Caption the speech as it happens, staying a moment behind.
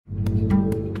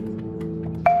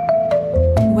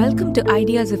Welcome to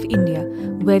Ideas of India,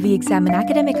 where we examine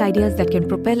academic ideas that can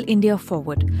propel India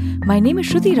forward. My name is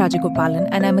Shruti Rajagopalan,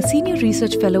 and I'm a senior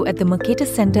research fellow at the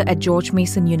Mercatus Center at George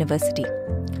Mason University.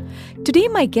 Today,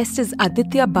 my guest is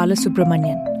Aditya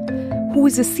Balasubramanian, who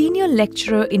is a senior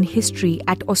lecturer in history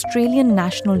at Australian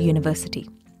National University.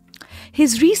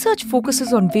 His research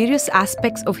focuses on various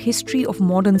aspects of history of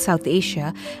modern South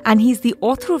Asia, and he's the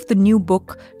author of the new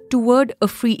book, Toward a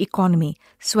Free Economy,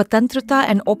 Swatantra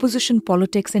and Opposition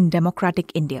Politics in Democratic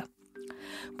India.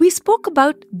 We spoke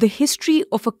about the history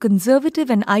of a conservative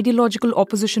and ideological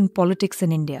opposition politics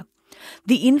in India,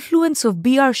 the influence of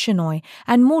B.R. Shenoy,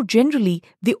 and more generally,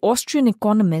 the Austrian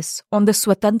economists on the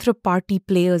Swatantra party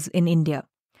players in India,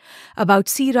 about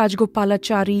C.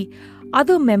 Rajagopalachari,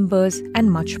 other members, and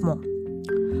much more.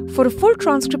 For a full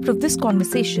transcript of this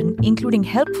conversation, including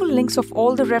helpful links of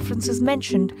all the references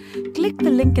mentioned, click the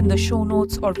link in the show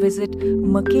notes or visit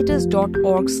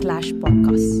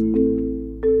mercatus.org/podcasts.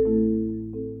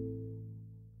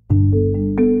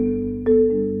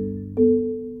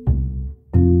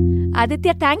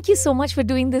 Aditya, thank you so much for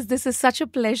doing this. This is such a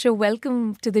pleasure.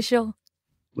 Welcome to the show.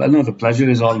 Well, no, the pleasure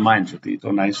is all mine, Shruti. It's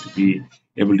so nice to be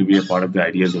able to be a part of the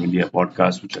Ideas of India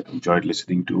podcast, which I've enjoyed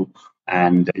listening to.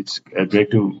 And it's a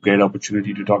great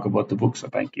opportunity to talk about the book. So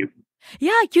thank you.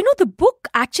 Yeah, the book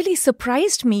actually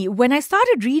surprised me. When I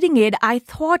started reading it, I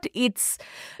thought it's,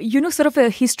 sort of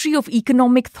a history of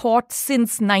economic thought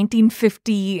since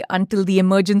 1950 until the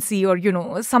emergency or,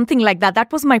 something like that.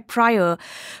 That was my prior.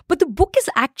 But the book is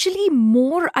actually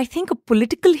more, I think, a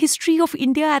political history of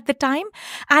India at the time.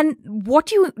 And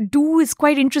what you do is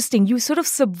quite interesting. You sort of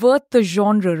subvert the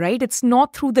genre, right? It's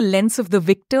not through the lens of the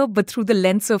victor, but through the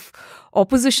lens of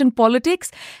opposition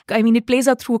politics. I mean, it plays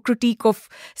out through a critique of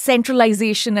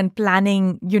centralization and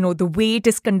planning, the way it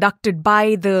is conducted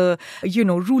by the,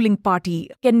 ruling party.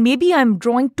 And maybe I'm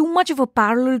drawing too much of a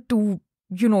parallel to,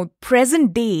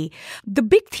 present day. The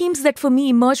big themes that for me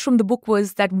emerged from the book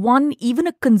was that one, even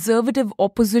a conservative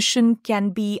opposition can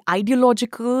be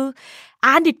ideological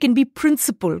and it can be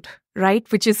principled, right?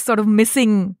 Which is sort of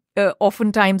missing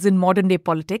oftentimes in modern day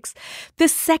politics. The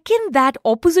second, that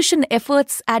opposition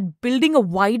efforts at building a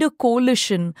wider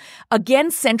coalition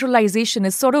against centralization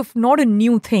is sort of not a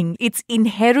new thing. It's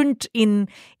inherent in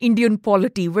Indian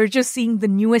polity. We're just seeing the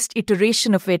newest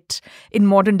iteration of it in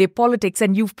modern day politics,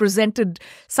 and you've presented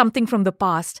something from the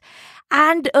past.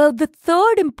 And the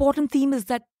third important theme is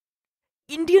that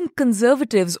Indian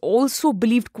conservatives also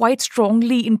believed quite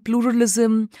strongly in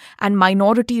pluralism and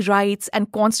minority rights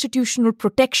and constitutional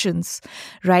protections,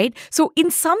 right? So in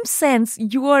some sense,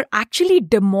 you are actually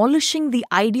demolishing the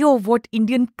idea of what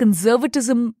Indian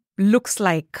conservatism looks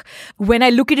like when I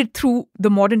look at it through the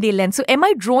modern day lens. So am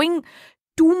I drawing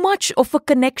too much of a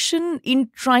connection in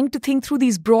trying to think through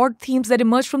these broad themes that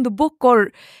emerge from the book,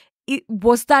 or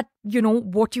was that,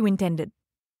 what you intended?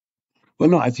 Well,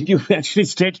 no, I think you actually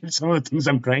stated some of the things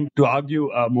I'm trying to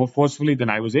argue more forcefully than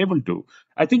I was able to.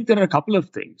 I think there are a couple of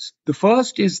things. The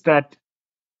first is that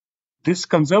this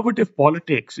conservative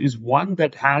politics is one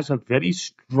that has a very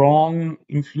strong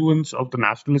influence of the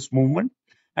nationalist movement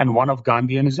and one of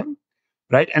Gandhianism,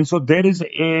 right? And so there is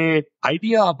an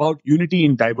idea about unity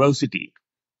in diversity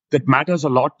that matters a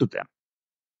lot to them.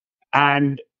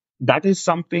 And that is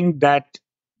something that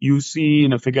you see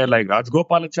in a figure like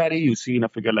Rajagopalachari, you see in a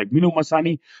figure like Minu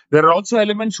Masani. There are also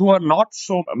elements who are not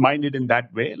so minded in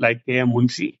that way, like K.M.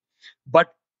 Munshi.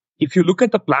 But if you look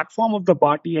at the platform of the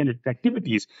party and its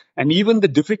activities, and even the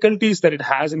difficulties that it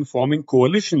has in forming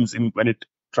coalitions when it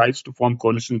tries to form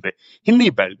coalitions with the Hindi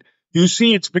belt, you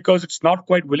see it's because it's not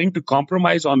quite willing to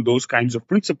compromise on those kinds of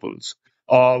principles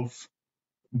of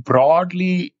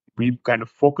broadly, we kind of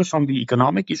focus on the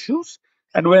economic issues,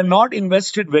 and we're not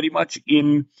invested very much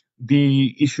in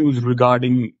the issues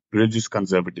regarding religious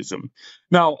conservatism.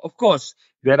 Now, of course,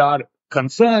 there are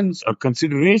concerns or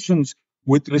considerations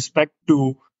with respect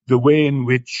to the way in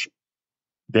which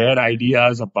their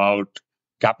ideas about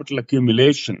capital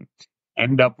accumulation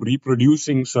end up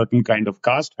reproducing certain kind of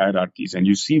caste hierarchies. And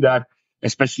you see that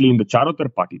especially in the Charotar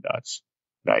Patidars,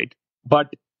 right?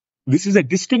 But this is a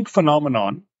distinct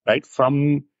phenomenon, right,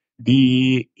 from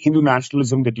the Hindu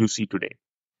nationalism that you see today.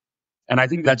 And I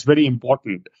think that's very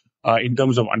important in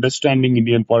terms of understanding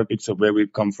Indian politics, of where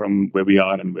we've come from, where we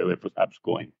are, and where we're perhaps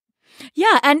going.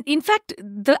 Yeah, and in fact,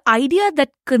 the idea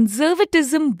that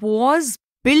conservatism was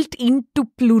built into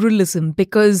pluralism,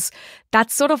 because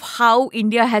that's sort of how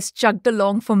India has chugged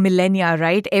along for millennia,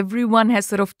 right? Everyone has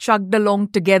sort of chugged along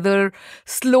together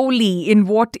slowly in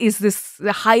what is this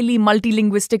highly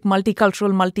multilinguistic,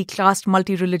 multicultural, multi-caste,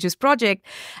 multi-religious project.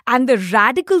 And the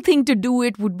radical thing to do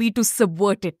it would be to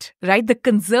subvert it, right? The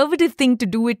conservative thing to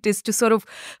do it is to sort of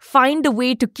find a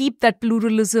way to keep that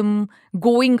pluralism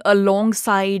going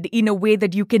alongside in a way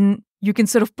that you can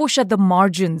sort of push at the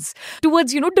margins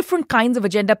towards, different kinds of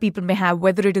agenda people may have,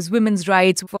 whether it is women's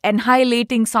rights,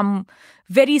 annihilating some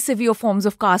very severe forms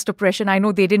of caste oppression. I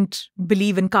know they didn't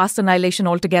believe in caste annihilation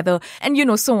altogether,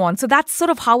 and, so on. So that's sort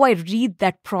of how I read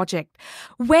that project.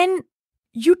 When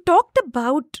you talked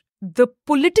about the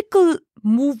political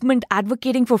movement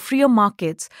advocating for freer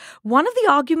markets, one of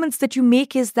the arguments that you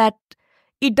make is that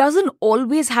it doesn't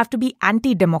always have to be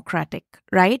anti-democratic,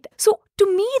 right? So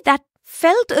to me, that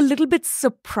felt a little bit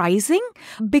surprising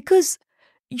because,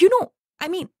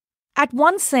 at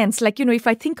one sense, if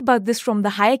I think about this from the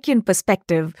Hayekian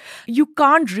perspective, you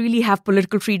can't really have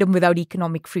political freedom without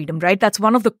economic freedom, right? That's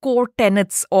one of the core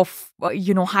tenets of,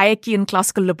 Hayekian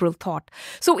classical liberal thought.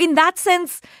 So in that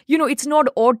sense, it's not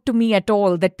odd to me at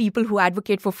all that people who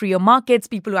advocate for freer markets,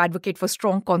 people who advocate for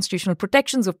strong constitutional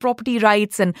protections of property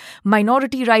rights and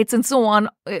minority rights and so on,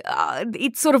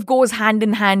 it sort of goes hand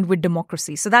in hand with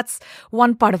democracy. So that's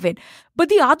one part of it. But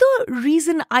the other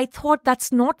reason I thought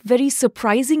that's not very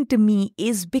surprising to me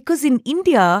is because in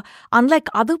India, unlike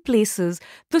other places,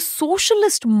 the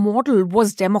socialist model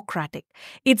was democratic.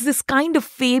 It's this kind of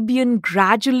Fabian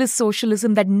gradualist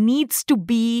socialism that needs to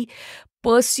be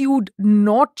pursued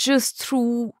not just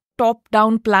through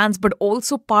top-down plans, but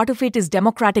also part of it is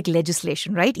democratic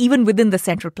legislation, right? Even within the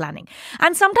central planning.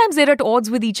 And sometimes they're at odds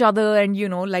with each other and,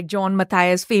 like John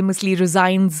Matthias famously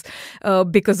resigns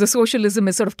because the socialism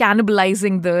is sort of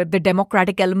cannibalizing the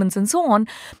democratic elements and so on.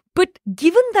 But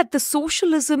given that the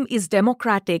socialism is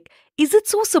democratic, is it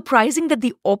so surprising that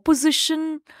the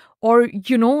opposition or,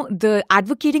 the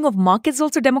advocating of markets is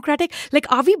also democratic?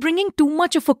 Are we bringing too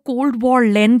much of a Cold War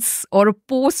lens or a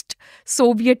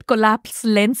post-Soviet collapse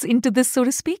lens into this, so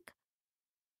to speak?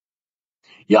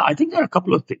 Yeah, I think there are a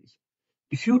couple of things.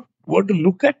 If you were to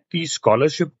look at the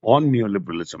scholarship on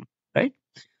neoliberalism, right?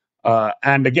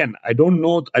 And again, I don't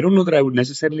know that I would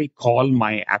necessarily call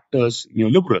my actors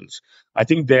neoliberals. I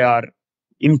think they are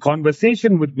in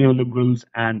conversation with neoliberals,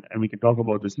 and we can talk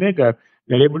about this later.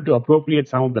 They're able to appropriate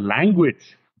some of the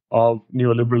language of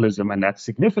neoliberalism, and that's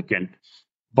significant.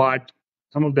 But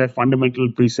some of their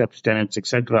fundamental precepts, tenets,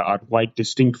 etc., are quite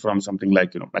distinct from something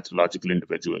like methodological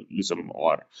individualism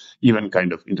or even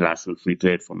kind of international free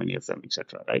trade for many of them,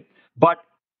 etc. Right? But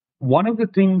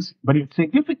but it's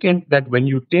significant that when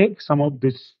you take some of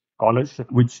this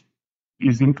scholarship, which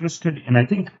is interested in, I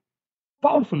think,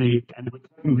 powerfully and with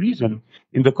certain reason,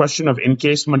 in the question of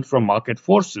encasement from market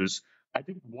forces, I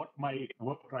think what my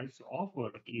work tries to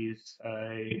offer is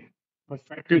a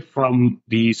perspective from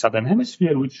the Southern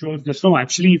Hemisphere, which shows that no,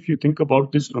 actually, if you think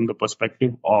about this from the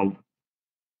perspective of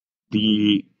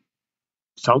the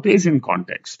South Asian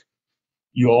context,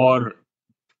 your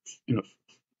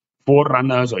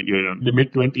forerunners or the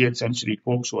mid 20th century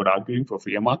folks who are arguing for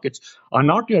freer markets are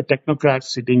not your technocrats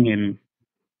sitting in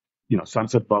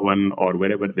Sansad Bhavan or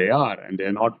wherever they are, and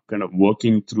they're not kind of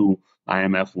working through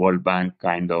IMF, World Bank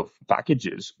kind of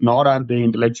packages, nor are they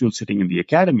intellectuals sitting in the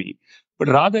academy, but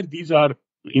rather these are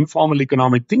informal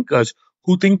economic thinkers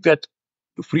who think that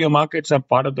freer markets are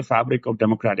part of the fabric of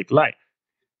democratic life,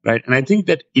 right? And I think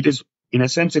that it is, in a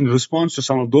sense, in response to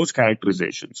some of those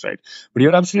characterizations, right? But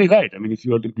you're absolutely right. I mean, if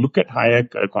you were to look at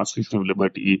Hayek, Constitution of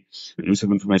Liberty, Use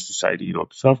of Information Society, he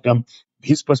wrote Serfdom,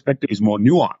 his perspective is more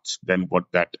nuanced than what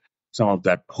some of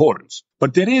that holds.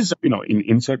 But there is,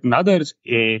 in certain others,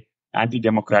 a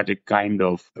anti-democratic kind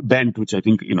of bent, which I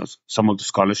think, some of the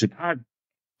scholarship had.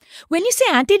 When you say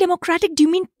anti-democratic, do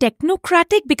you mean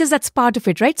technocratic? Because that's part of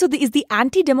it, right? So is the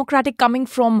anti-democratic coming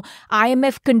from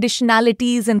IMF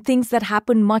conditionalities and things that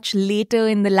happen much later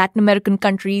in the Latin American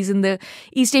countries, in the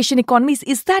East Asian economies?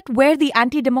 Is that where the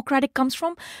anti-democratic comes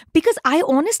from? Because I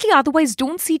honestly otherwise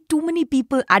don't see too many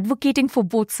people advocating for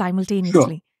both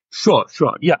simultaneously. Sure.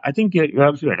 Yeah, I think you're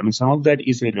absolutely right. I mean, some of that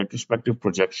is a retrospective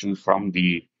projection from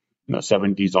the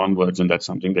 70s onwards, and that's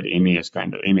something that Amy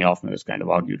Hoffman has kind of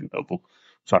argued in her book,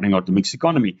 Sorting Out the Mixed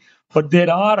Economy. But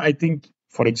there are, I think,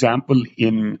 for example,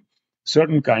 in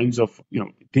certain kinds of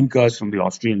thinkers from the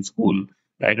Austrian school,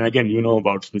 right? And again, you know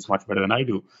about this much better than I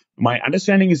do. My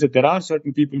understanding is that there are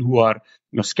certain people who are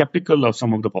skeptical of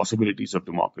some of the possibilities of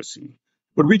democracy.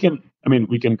 But we can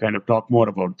kind of talk more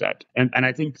about that. And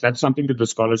I think that's something that the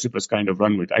scholarship has kind of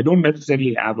run with. I don't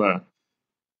necessarily have a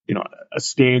a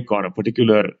stake or a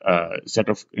particular set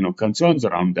of concerns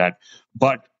around that.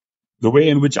 But the way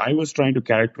in which I was trying to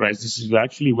characterize this is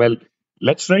actually, well,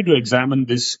 let's try to examine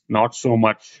this not so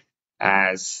much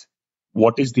as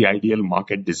what is the ideal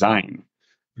market design,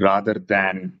 rather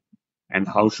than and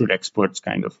how should experts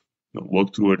kind of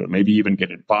work through it, or maybe even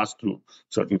get it passed through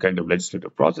certain kind of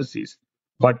legislative processes.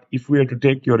 But if we are to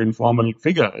take your informal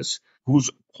figures,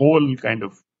 whose whole kind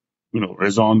of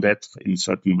raison d'etre in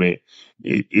certain way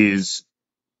is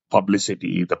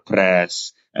publicity, the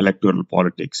press, electoral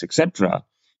politics, etc.,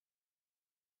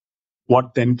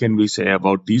 what then can we say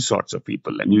about these sorts of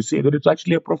people? And you say that it's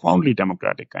actually a profoundly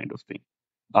democratic kind of thing.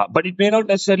 But it may not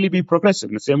necessarily be progressive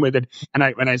in the same way that,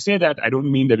 and when I say that, I don't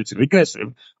mean that it's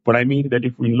regressive, but I mean that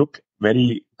if we look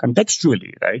very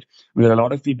contextually, right, there are a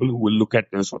lot of people who will look at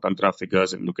the Swatantra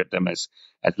figures and look at them as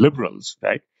liberals,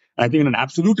 right? And I think in an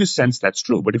absolutist sense, that's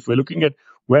true. But if we're looking at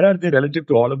where are they relative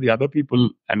to all of the other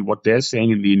people and what they're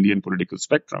saying in the Indian political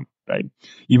spectrum, right?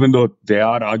 Even though they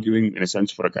are arguing, in a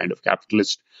sense, for a kind of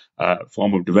capitalist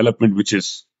form of development, which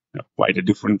is quite a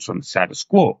difference from the status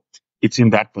quo, it's in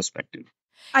that perspective.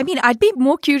 I mean, I'd be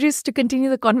more curious to continue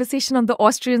the conversation on the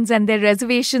Austrians and their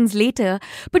reservations later.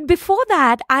 But before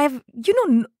that,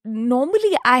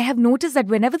 normally I have noticed that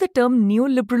whenever the term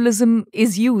neoliberalism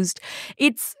is used,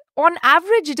 it's on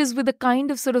average, it is with a kind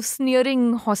of sort of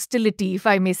sneering hostility, if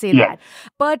I may say that.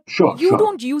 But you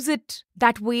don't use it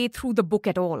that way through the book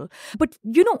at all. But,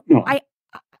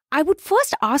 I would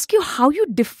first ask you how you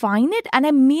define it. And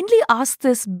I mainly ask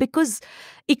this because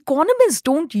economists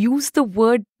don't use the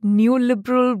word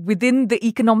neoliberal within the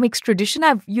economics tradition.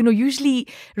 I've, usually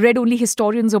read only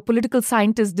historians or political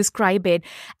scientists describe it.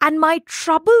 And my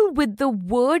trouble with the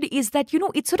word is that,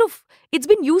 it's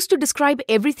been used to describe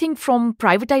everything from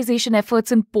privatization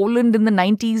efforts in Poland in the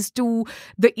 90s to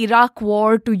the Iraq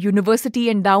war to university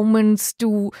endowments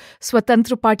to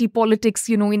Swatantra party politics,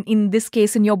 in this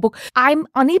case in your book. I'm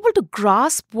unable to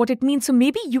grasp what it means. So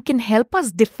maybe you can help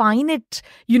us define it,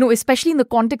 especially in the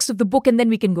context of the book, and then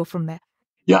we can go from there.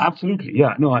 Yeah, absolutely.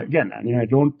 Yeah, no, again,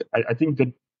 I think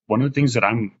that one of the things that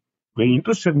I'm very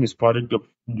interested in is project of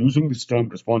using this term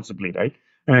responsibly, right?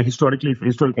 Historical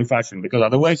fashion, because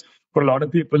otherwise, for a lot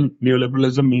of people,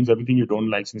 neoliberalism means everything you don't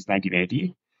like since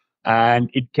 1980. And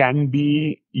it can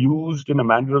be used in a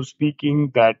manner of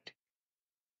speaking that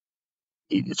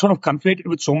it's sort of conflated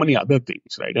with so many other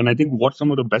things, right? And I think what some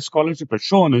of the best scholarship has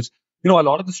shown is, a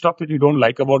lot of the stuff that you don't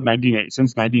like about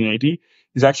since 1980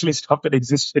 is actually stuff that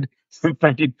existed since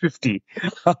 1950,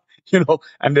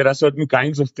 and there are certain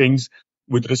kinds of things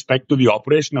with respect to the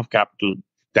operation of capital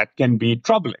that can be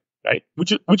troubling, right?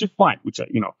 Which is fine,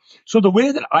 So the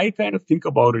way that I kind of think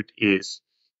about it is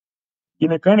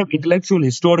in a kind of intellectual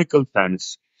historical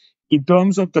sense, in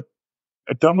terms of the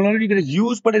a terminology that is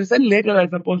used, but it's then later, I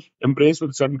suppose, embraced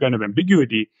with a certain kind of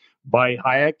ambiguity by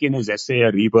Hayek in his essay,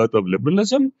 A Rebirth of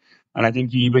Liberalism. And I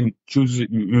think he even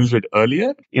used it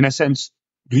earlier, in a sense,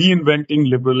 reinventing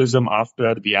liberalism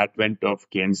after the advent of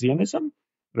Keynesianism,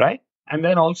 right? And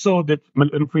then also the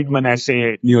Milton Friedman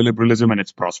essay, Neoliberalism and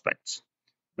Its Prospects,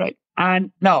 right?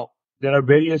 And now, there are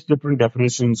various different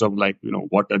definitions of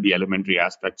what are the elementary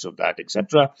aspects of that,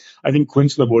 etc. I think Quinn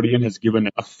Slobodian has given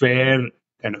a fair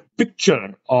kind of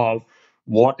picture of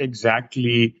what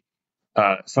exactly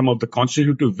some of the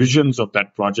constitutive visions of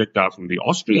that project are from the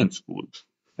Austrian school,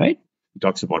 right? He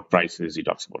talks about prices, he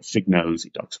talks about signals, he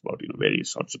talks about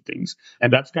various sorts of things.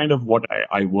 And that's kind of what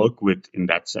I work with in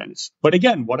that sense. But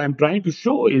again, what I'm trying to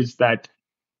show is that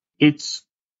it's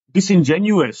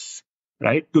disingenuous,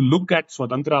 right, to look at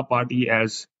Swatantra Party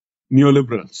as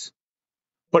neoliberals.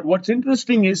 But what's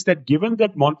interesting is that given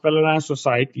that Mont Pelerin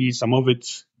society, some of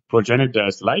its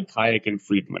progenitors like Hayek and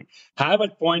Friedman have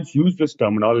at points used this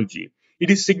terminology, it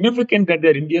is significant that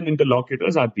their Indian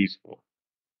interlocutors are these four.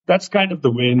 That's kind of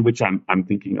the way in which I'm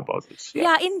thinking about this.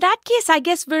 Yeah, in that case, I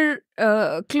guess we're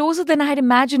closer than I had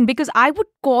imagined, because I would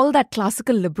call that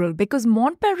classical liberal, because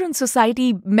Mont Pelerin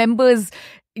society members,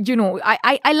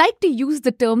 I like to use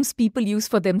the terms people use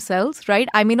for themselves, right?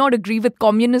 I may not agree with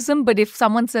communism, but if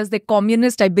someone says they're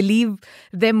communist, I believe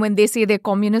them when they say they're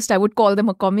communist. I would call them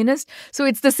a communist. So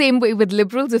it's the same way with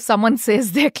liberals. If someone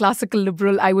says they're classical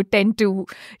liberal, I would tend to,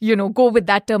 go with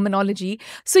that terminology.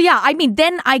 So yeah, I mean,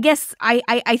 then I guess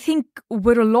I think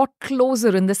we're a lot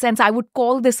closer in the sense I would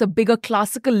call this a bigger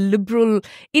classical liberal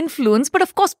influence. But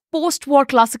of course, post-war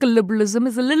classical liberalism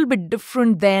is a little bit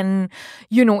different than,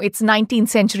 its 19th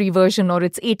century version or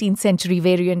its 18th century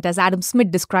variant, as Adam Smith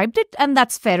described it, and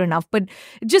that's fair enough. But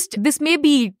just this may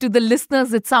be, to the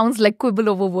listeners, it sounds like quibble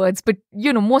over words, but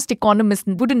most economists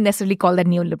wouldn't necessarily call that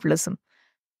neoliberalism.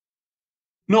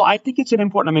 No, I think it's an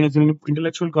important. I mean, it's an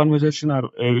intellectual conversation. Our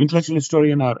intellectual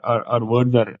historian, our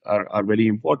words are very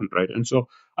important, right? And so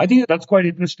I think that's quite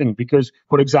interesting because,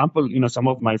 for example, some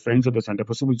of my friends at the Center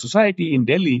for Civil Society in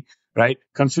Delhi, right,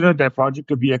 consider their project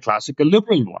to be a classical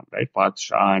liberal one, right? Parth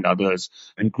Shah and others,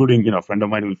 including a friend of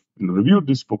mine who reviewed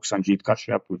this book, Sanjeet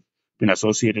Kashyap, who's been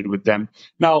associated with them.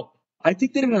 Now, I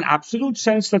think that in an absolute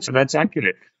sense, that's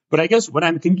accurate. But I guess when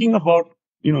I'm thinking about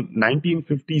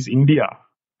 1950s India,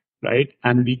 right?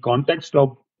 And the context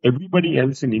of everybody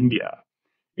else in India.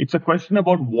 It's a question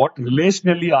about what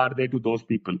relationally are they to those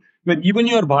people. When even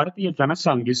your Bharatiya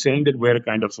Janasangh is saying that we're a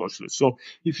kind of socialist. So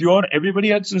if you're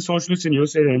everybody else is socialist and you're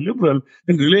saying you're liberal,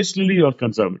 then relationally you're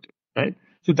conservative, right?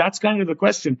 So that's kind of the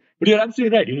question. But you're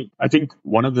absolutely right. I think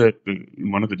one of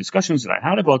the discussions that I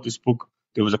had about this book,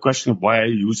 there was a question of why are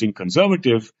you using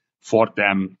conservative for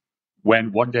them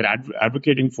when what they're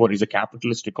advocating for is a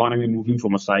capitalist economy moving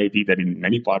from a society that in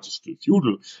many parts is still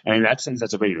feudal. And in that sense,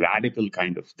 that's a very radical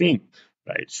kind of thing,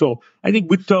 right? So I think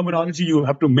with terminology, you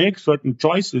have to make certain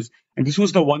choices. And this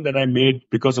was the one that I made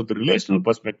because of the relational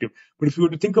perspective. But if you were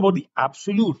to think about the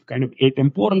absolute kind of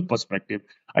atemporal perspective,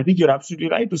 I think you're absolutely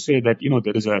right to say that,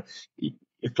 there is a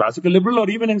classical liberal or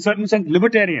even in certain sense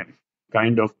libertarian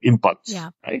kind of impulse. Yeah.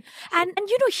 Right. And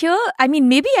here, I mean,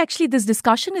 maybe actually this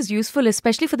discussion is useful,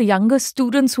 especially for the younger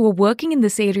students who are working in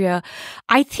this area.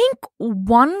 I think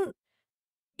one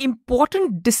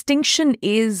important distinction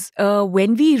is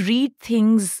when we read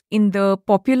things in the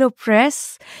popular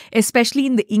press, especially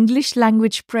in the English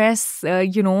language press,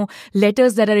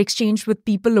 letters that are exchanged with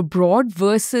people abroad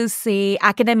versus, say,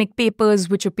 academic papers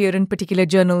which appear in particular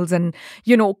journals and,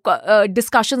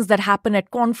 discussions that happen at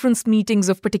conference meetings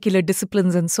of particular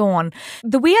disciplines and so on.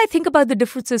 The way I think about the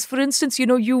differences, for instance,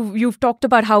 you've talked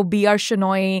about how B.R.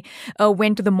 Shenoy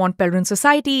went to the Mont Pelerin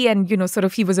Society and, sort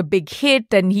of he was a big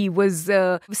hit and he was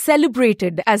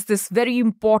celebrated as this very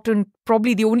important,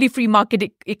 probably the only free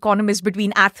market economist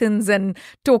between Athens and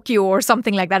Tokyo or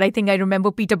something like that. I think I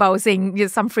remember Peter Bauer saying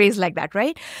some phrase like that,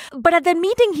 right? But at that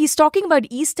meeting, he's talking about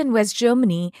East and West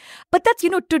Germany. But that's,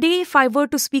 today, if I were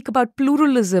to speak about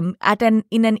pluralism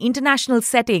in an international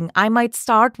setting, I might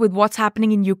start with what's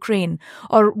happening in Ukraine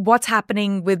or what's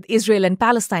happening with Israel and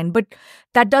Palestine. But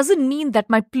that doesn't mean that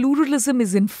my pluralism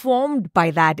is informed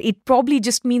by that. It probably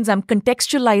just means I'm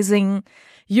contextualizing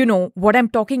what I'm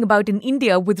talking about in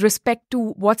India with respect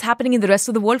to what's happening in the rest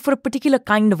of the world for a particular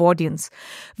kind of audience.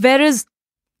 Whereas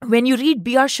when you read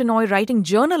B.R. Shenoy writing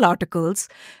journal articles,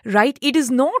 right, it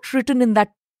is not written in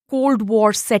that Cold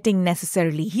War setting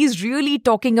necessarily. He's really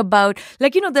talking about,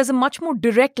 there's a much more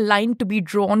direct line to be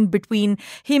drawn between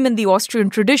him and the Austrian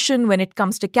tradition when it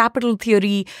comes to capital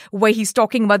theory, where he's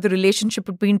talking about the relationship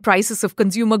between prices of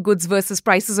consumer goods versus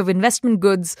prices of investment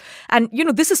goods. And,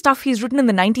 this is stuff he's written in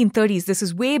the 1930s. This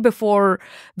is way before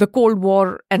the Cold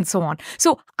War and so on.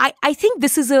 So I think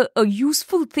this is a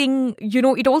useful thing.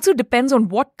 It also depends on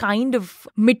what kind of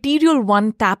material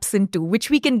one taps into, which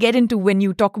we can get into when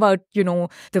you talk about,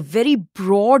 the very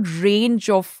broad range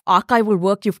of archival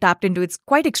work you've tapped into. It's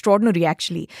quite extraordinary,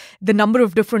 actually, the number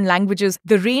of different languages,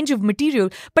 the range of material.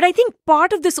 But I think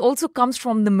part of this also comes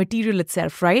from the material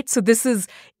itself, right? So this is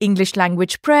English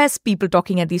language press, people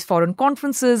talking at these foreign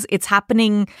conferences. It's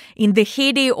happening in the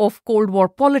heyday of Cold War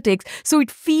politics. So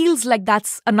it feels like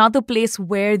that's another place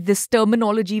where this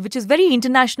terminology, which is very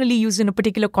internationally used in a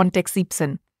particular context, seeps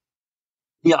in.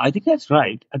 Yeah, I think that's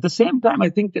right. At the same time, I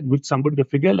think that with somebody, the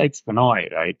figure like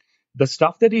Shenoy, right, the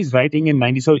stuff that he's writing in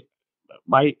 90, so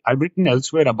I've written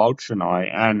elsewhere about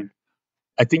Shenoy, and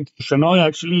I think Shenoy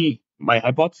actually, my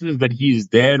hypothesis is that he is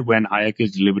there when Hayek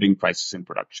is delivering Crisis in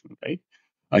Production, right?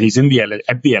 He's in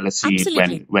at the LSE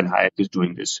Absolutely. when Hayek is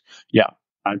doing this. Yeah,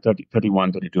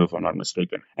 31, 32, if I'm not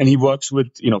mistaken. And he works with,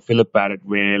 Philip Barrett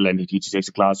Whale, and he takes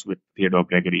a class with Theodore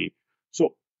Gregory.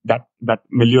 So that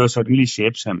milieu certainly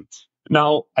shapes him.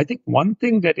 Now, I think one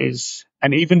thing that is,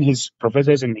 and even his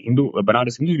professors in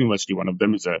Banaras Hindu University, one of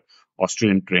them is a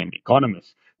Austrian trained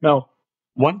economist. Now,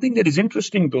 one thing that is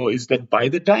interesting, though, is that by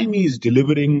the time he is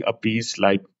delivering a piece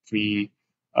like free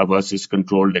versus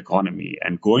controlled economy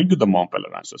and going to the Mont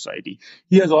Pelerin Society,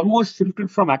 he has almost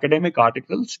shifted from academic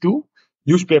articles to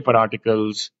newspaper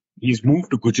articles. He's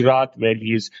moved to Gujarat, where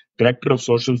he is director of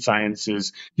social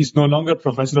sciences. He's no longer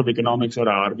professor of economics or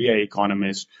a RBI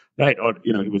economist, right? Or,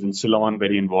 he was in Ceylon,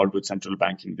 very involved with central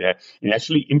banking there. And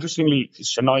actually, interestingly,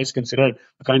 Shenoy is considered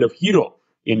a kind of hero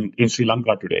in Sri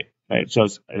Lanka today, right? So,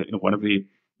 one of the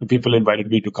people invited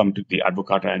me to come to the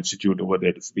Advocata Institute over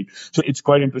there to speak. So it's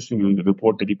quite interesting in the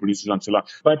report that he produces on Ceylon.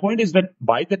 My point is that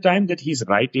by the time that he's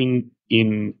writing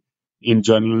in in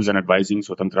journals and advising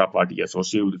Swatantra party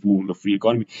associated with the movement of free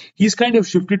economy. He's kind of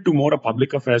shifted to more a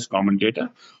public affairs commentator.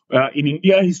 In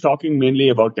India, he's talking mainly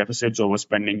about deficits,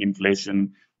 overspending,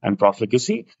 inflation, and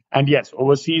profligacy. And yes,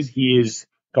 overseas, he is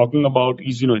talking about,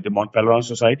 the Mont Pelerin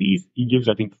Society. He gives,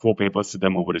 I think, 4 papers to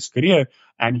them over his career,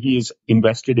 and he is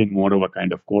invested in more of a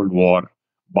kind of Cold War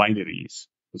binaries,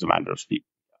 as a matter of speaking.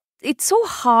 It's so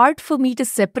hard for me to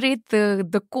separate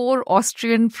the core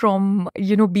Austrian from,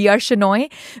 B.R.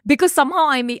 Shenoy, because somehow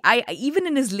I even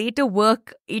in his later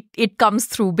work, it comes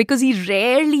through, because he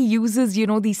rarely uses,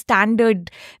 the standard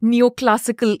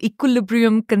neoclassical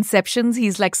equilibrium conceptions.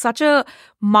 He's like such a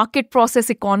market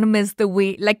process economist, the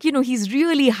way, he's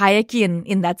really Hayekian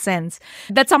in that sense,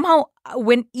 that somehow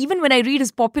when I read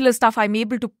his popular stuff, I'm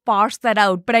able to parse that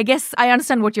out. But I guess I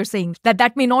understand what you're saying,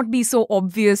 that may not be so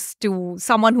obvious to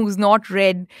someone who's not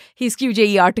read his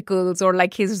QJE articles or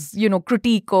like his,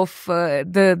 critique of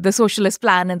the socialist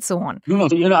plan and so on. No,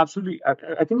 absolutely.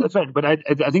 I think that's right. But I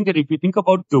think that if you think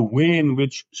about the way in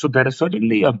which, so there is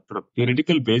certainly a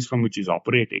theoretical base from which he's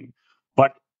operating,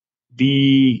 but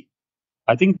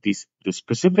I think the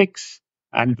specifics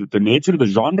and the nature of the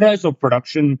genres of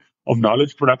production, of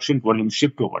knowledge production, will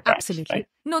shift over time. Absolutely. Right?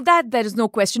 No, there is no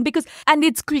question, because, and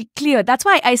it's clear. That's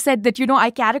why I said that,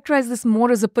 I characterize this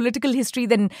more as a political history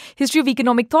than history of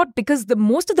economic thought, because the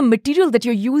most of the material that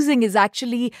you're using is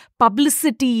actually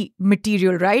publicity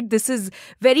material, right? This is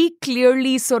very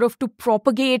clearly sort of to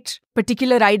propagate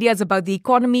particular ideas about the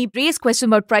economy, raise questions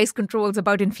about price controls,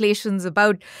 about inflations,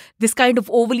 about this kind of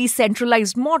overly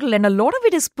centralized model. And a lot of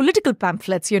it is political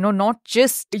pamphlets, not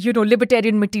just,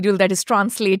 libertarian material that is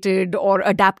translated or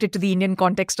adapted to the Indian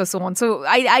context or so on. So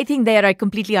I think there I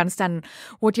completely understand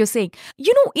what you're saying.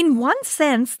 In one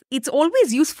sense, it's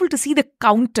always useful to see the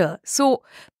counter. So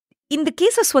in the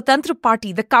case of Swatantra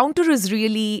Party, the counter is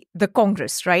really the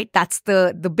Congress, right? That's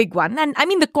the big one. And I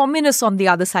mean, the communists on the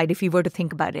other side, if you were to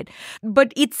think about it.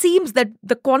 But it seems that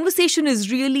the conversation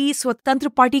is really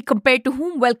Swatantra Party compared to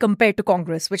whom? Well, compared to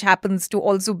Congress, which happens to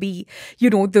also be,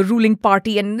 the ruling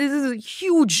party. And this is a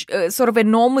huge, sort of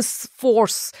enormous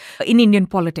force in Indian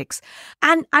politics.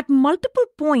 And at multiple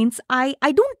points, I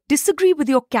don't disagree with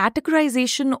your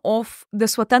categorization of the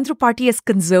Swatantra Party as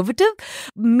conservative,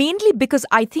 mainly because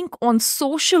I think on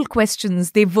social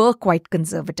questions, they were quite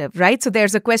conservative, right? So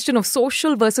there's a question of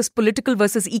social versus political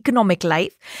versus economic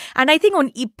life. And I think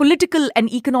on political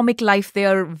and economic life, they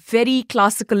are very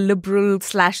classical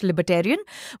liberal/libertarian.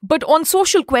 But on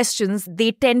social questions,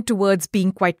 they tend towards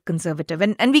being quite conservative.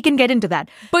 And we can get into that.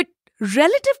 But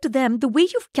relative to them, the way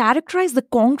you've characterized the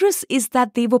Congress is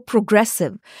that they were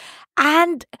progressive.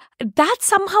 And that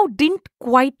somehow didn't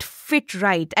quite fit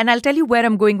right. And I'll tell you where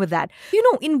I'm going with that.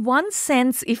 In one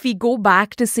sense, if we go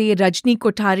back to, say, Rajni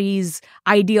Kothari's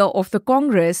idea of the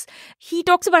Congress, he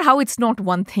talks about how it's not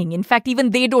one thing. In fact, even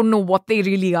they don't know what they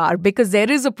really are, because there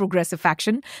is a progressive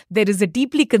faction, there is a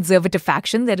deeply conservative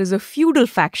faction, there is a feudal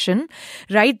faction,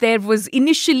 right? There was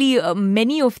initially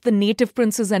many of the native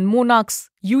princes and monarchs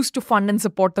used to fund and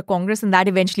support the Congress, and that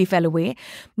eventually fell away.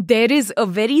 There is a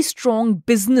very strong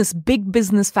big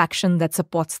business faction that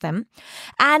supports them.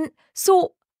 And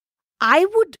so I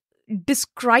would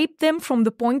describe them from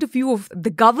the point of view of the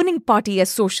governing party as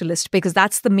socialist, because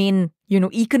that's the main,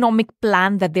 economic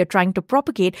plan that they're trying to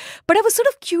propagate. But I was sort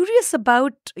of curious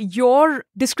about your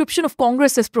description of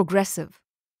Congress as progressive.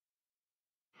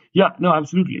 Yeah, no,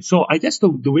 absolutely. So I guess the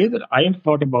way that I have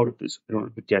thought about it is,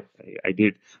 yes, I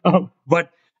did.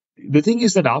 But the thing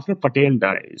is that after Patel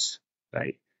dies,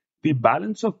 right, the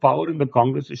balance of power in the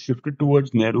Congress is shifted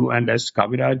towards Nehru. And as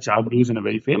Kaviraj argues in a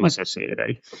very famous essay,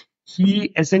 right,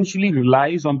 he essentially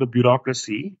relies on the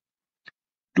bureaucracy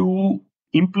to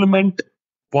implement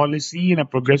policy in a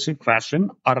progressive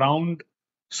fashion around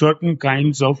certain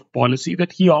kinds of policy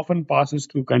that he often passes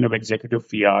through kind of executive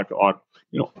fiat or,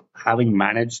 having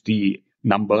managed the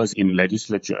numbers in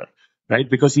legislature, right?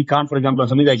 Because he can't, for example, on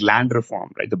something like land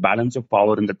reform, right? The balance of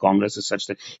power in the Congress is such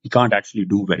that he can't actually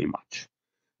do very much,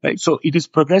 right? So it is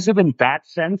progressive in that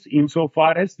sense,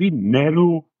 insofar as the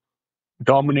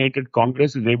Nehru-dominated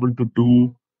Congress is able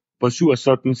to pursue a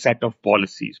certain set of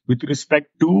policies with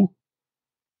respect to,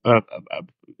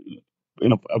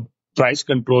 price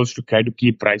controls to try to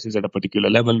keep prices at a particular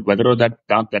level. Whether or that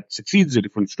succeeds is a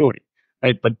different story.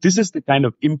 Right, but this is the kind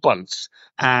of impulse,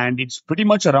 and it's pretty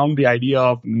much around the idea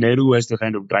of Nehru as the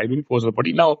kind of driving force of the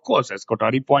party. Now, of course, as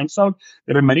Kothari points out,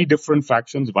 there are many different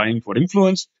factions vying for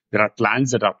influence. There are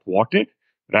plans that are thwarted,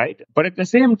 right? But at the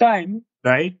same time,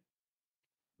 right,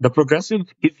 the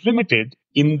progressive is limited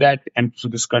in that, and so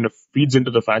this kind of feeds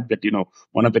into the fact that,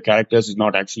 one of the characters is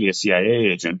not actually a CIA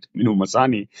agent,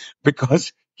 Masani,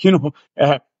 because,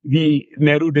 the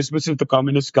Nehru dismisses the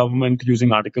communist government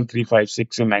using Article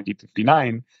 356 in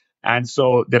 1959. And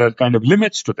so there are kind of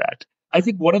limits to that. I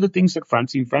think one of the things that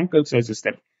Francine Frankel says is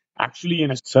that actually,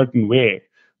 in a certain way,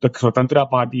 the Swatantra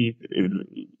Party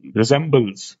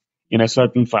resembles, in a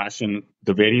certain fashion,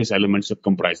 the various elements that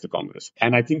comprise the Congress.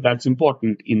 And I think that's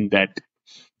important in that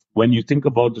when you think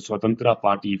about the Swatantra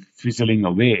Party fizzling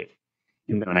away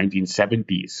in the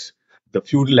 1970s, the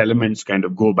feudal elements kind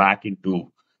of go back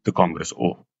into the Congress.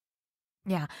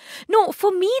 Yeah. No,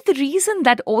 for me, the reason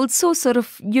that also sort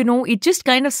of, it just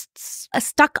kind of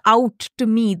stuck out to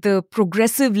me, the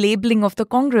progressive labeling of the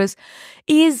Congress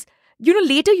is,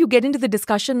 later you get into the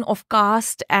discussion of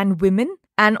caste and women.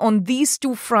 And on these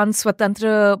two fronts,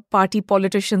 Swatantra Party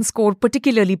politicians score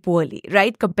particularly poorly,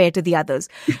 right, compared to the others.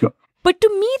 But to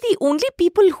me, the only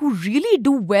people who really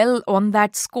do well on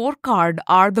that scorecard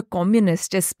are the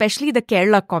communists, especially the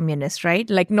Kerala communists, right?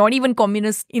 Like not even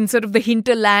communists in sort of the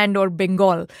hinterland or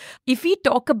Bengal. If we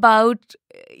talk about,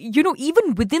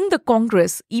 even within the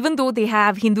Congress, even though they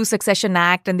have Hindu Succession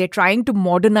Act and they're trying to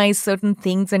modernize certain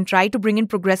things and try to bring in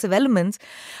progressive elements,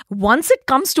 once it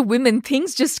comes to women,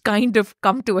 things just kind of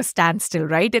come to a standstill,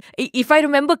 right? If I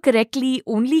remember correctly,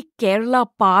 only Kerala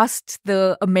passed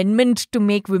the amendment to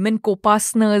make women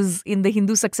co-partners in the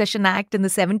Hindu Succession Act in the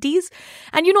 70s.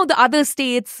 And, the other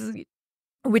states,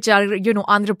 which are,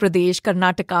 Andhra Pradesh,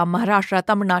 Karnataka, Maharashtra,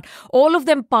 Tamil Nadu, all of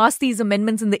them passed these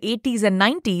amendments in the 80s and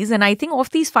 90s. And I think of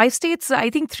these 5 states, I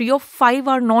think 3 or 5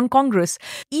 are non-Congress.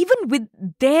 Even with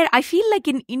I feel like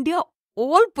in India,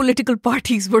 all political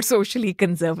parties were socially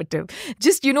conservative,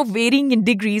 just, varying in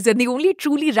degrees. And the only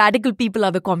truly radical people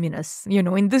are the communists.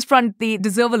 In this front, they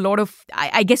deserve a lot of,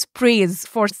 I guess, praise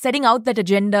for setting out that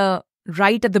agenda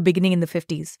right at the beginning in the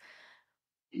 50s.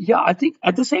 Yeah, I think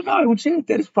at the same time, I would say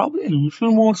there is probably a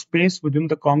little more space within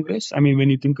the Congress. I mean, when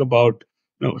you think about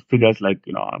figures like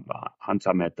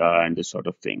Hansa Mehta and this sort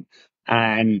of thing,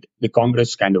 and the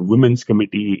Congress kind of women's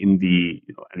committee in the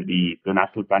and the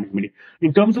National Planning Committee,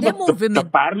 in terms of the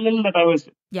parallel that I was,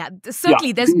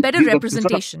 certainly there's better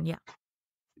representation.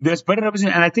 There's better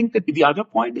representation, and I think that the other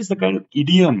point is the kind of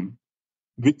idiom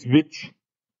with which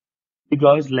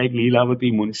figures like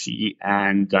Leelavati Munshi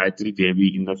and Gayatri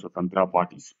Devi in the Swatantra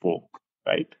Party spoke,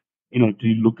 right? To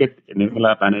look at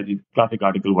Nirmala Banerjee's classic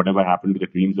article, Whatever Happened to the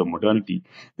Dreams of Modernity,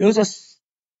 there was a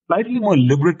slightly more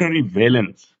liberatory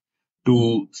valence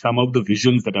to some of the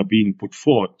visions that are being put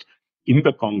forth in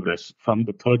the Congress from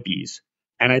the 30s.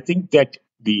 And I think that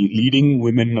the leading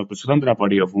women of the Swatantra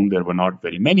Party, of whom there were not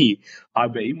very many, are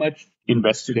very much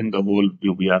invested in the whole,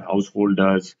 we are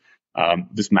householders.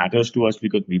 This matters to us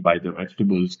because we buy the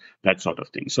vegetables, that sort of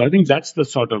thing. So I think that's the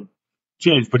sort of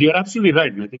change. But you're absolutely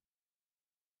right. And I think,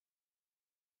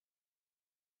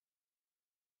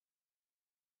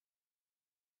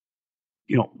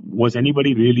 was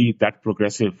anybody really that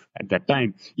progressive at that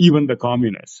time? Even the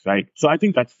communists, right? So I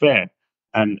think that's fair.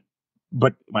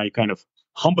 But my kind of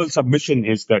humble submission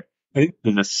is that I think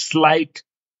there's a slight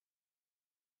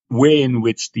way in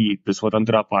which the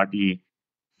Swatantra Party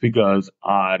figures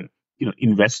are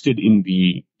invested in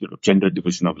the gender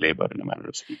division of labor, in a manner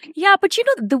of speaking. Yeah, but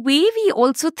the way we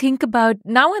also think about,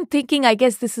 now I'm thinking, I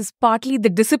guess this is partly the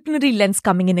disciplinary lens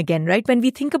coming in again, right? When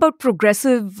we think about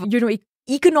progressive,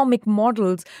 economic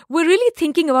models, we're really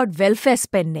thinking about welfare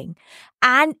spending.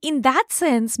 And in that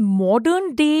sense,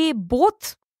 modern day,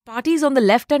 both parties on the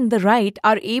left and the right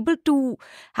are able to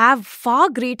have far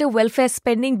greater welfare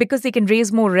spending because they can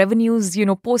raise more revenues,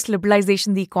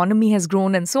 post-liberalization, the economy has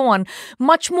grown and so on,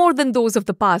 much more than those of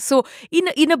the past. So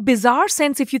in a bizarre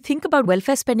sense, if you think about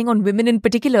welfare spending on women in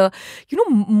particular,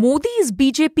 Modi's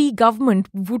BJP government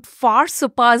would far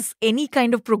surpass any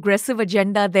kind of progressive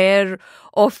agenda there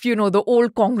of, the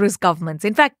old Congress governments.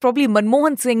 In fact, probably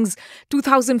Manmohan Singh's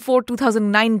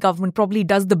 2004-2009 government probably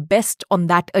does the best on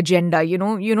that agenda,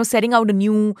 setting out a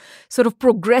new sort of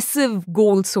progressive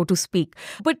goal, so to speak.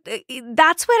 But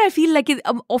that's where I feel like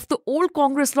of the old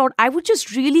Congress lot, I would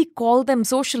just really call them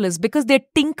socialists because they're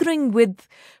tinkering with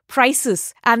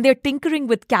prices and they're tinkering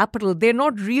with capital. They're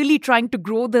not really trying to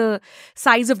grow the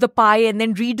size of the pie and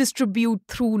then redistribute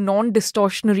through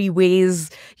non-distortionary ways,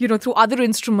 through other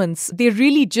instruments. They're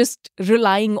really just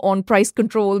relying on price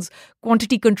controls,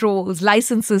 quantity controls,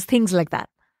 licenses, things like that.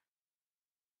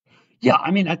 Yeah,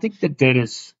 I mean, I think that there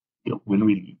is, when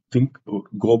we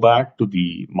go back to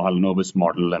the Mahalanobis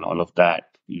model and all of that,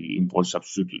 the import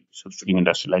substituting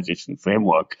industrialization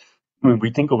framework, when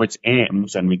we think of its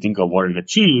aims and we think of what it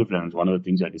achieved, and it's one of the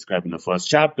things I described in the first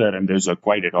chapter, and there's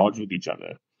quite at odds with each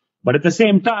other. But at the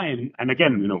same time, and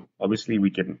again, obviously we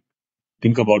can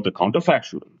think about the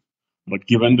counterfactual, but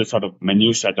given the sort of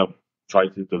menu setup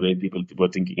choices, the way people were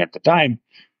thinking at the time,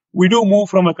 we do move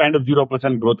from a kind of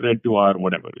 0% growth rate to our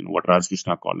whatever, what Raj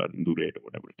Krishna called our Hindu rate or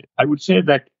whatever it is. I would say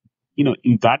that,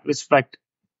 in that respect,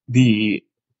 the,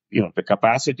 the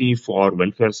capacity for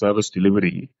welfare service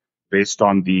delivery based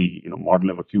on the, model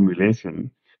of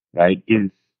accumulation, right, is,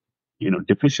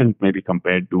 deficient maybe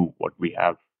compared to what we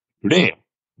have today.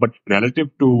 But relative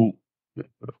to the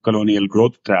colonial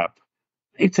growth trap,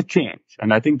 it's a change.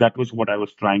 And I think that was what I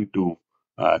was trying to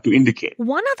indicate.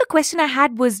 One other question I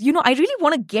had was, I really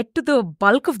want to get to the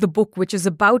bulk of the book, which is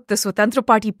about the Swatantra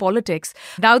Party politics.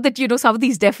 Now that, some of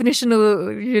these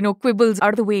definitional, quibbles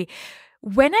are the way.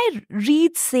 When I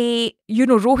read, say,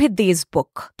 Rohit Dey's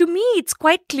book, to me, it's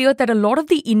quite clear that a lot of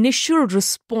the initial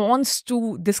response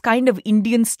to this kind of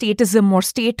Indian statism or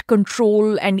state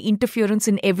control and interference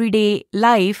in everyday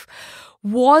life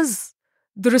was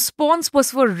the response was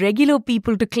for regular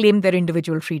people to claim their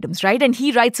individual freedoms, right? And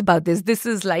he writes about this. This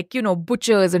is like,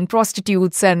 butchers and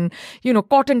prostitutes and,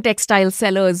 cotton textile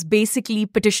sellers basically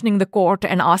petitioning the court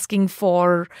and asking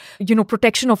for,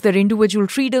 protection of their individual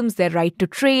freedoms, their right to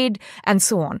trade, and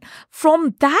so on.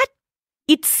 From that,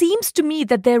 it seems to me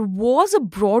that there was a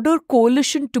broader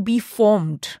coalition to be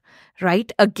formed,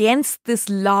 right, against this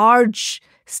large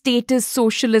statist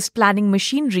socialist planning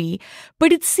machinery.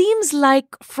 But it seems like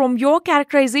from your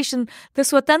characterization, the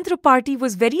Swatantra Party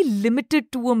was very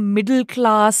limited to a middle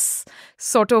class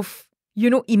sort of,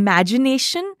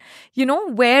 imagination,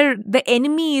 where the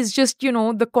enemy is just,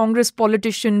 the Congress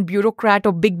politician, bureaucrat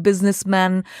or big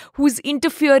businessman who's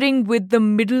interfering with the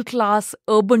middle class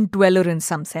urban dweller in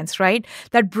some sense, right?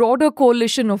 That broader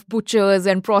coalition of butchers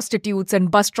and prostitutes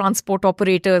and bus transport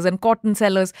operators and cotton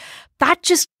sellers, that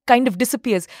just kind of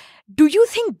disappears. Do you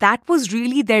think that was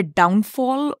really their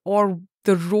downfall or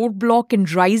the roadblock in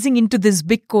rising into this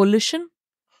big coalition?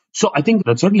 So I think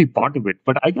that's certainly part of it.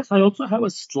 But I guess I also have a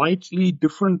slightly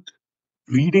different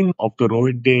reading of the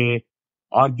Rohit Day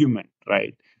argument,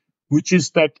 right? Which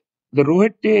is that the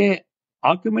Rohit Day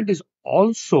argument is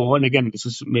also, and again, this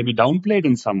is maybe downplayed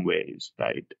in some ways,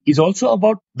 right? Is also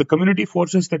about the community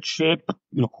forces that shape,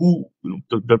 who,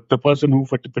 the person who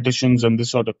petitions and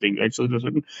this sort of thing, right? So there's a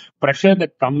certain pressure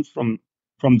that comes from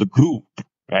the group,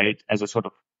 right, as a sort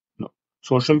of,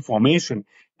 social formation.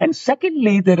 And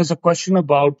secondly, there is a question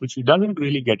about, which he doesn't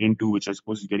really get into, which I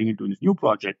suppose he's getting into in his new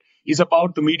project, is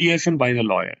about the mediation by the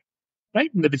lawyer,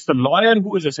 right? And that it's the lawyer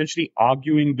who is essentially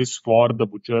arguing this for the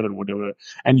butcher and whatever,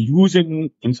 and using,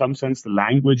 in some sense, the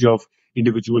language of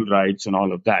individual rights and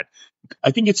all of that. I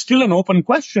think it's still an open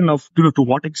question of, to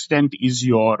what extent is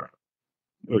your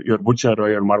butcher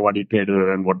or your Marwadi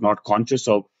trader and whatnot conscious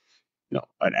of,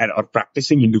 or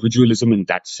practicing individualism in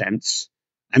that sense.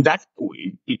 And that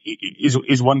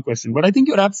is one question. But I think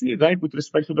you're absolutely right with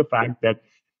respect to the fact that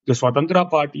the Swatantra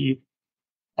Party,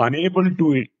 unable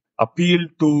to appeal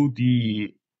to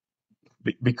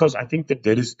because I think that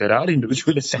there are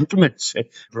individualist sentiments at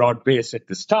broad base at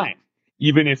this time,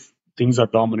 even if things are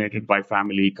dominated by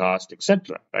family, caste,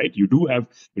 etc. Right? You do have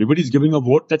everybody's giving a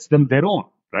vote that's their own,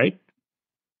 right?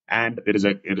 And there is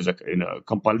a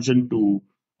compulsion to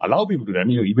allow people to. I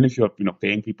mean, even if you're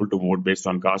paying people to vote based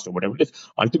on caste or whatever it is,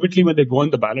 ultimately when they go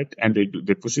on the ballot and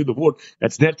they pursue the vote,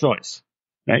 that's their choice,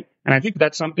 right? And I think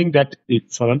that's something that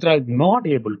Swatantra is not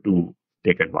able to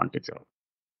take advantage of.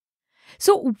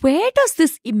 So where does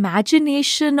this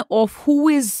imagination of who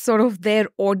is sort of their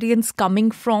audience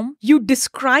coming from? You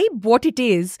describe what it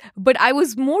is, but I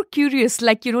was more curious,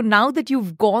 like, now that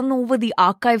you've gone over the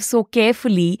archive so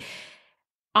carefully,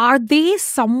 are they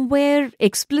somewhere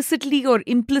explicitly or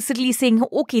implicitly saying,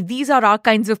 okay, these are our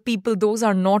kinds of people, those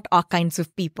are not our kinds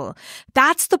of people?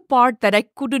 That's the part that I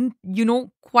couldn't,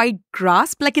 quite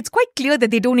grasp. Like, it's quite clear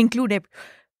that they don't include it.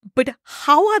 But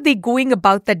how are they going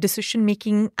about that decision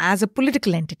making as a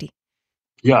political entity?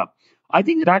 Yeah, I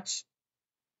think they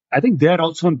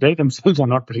themselves are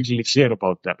not particularly clear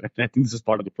about that. And I think this is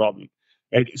part of the problem.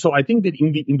 Right? So I think that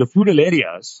in the feudal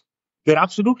areas, they're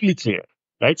absolutely clear.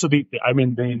 Right. So the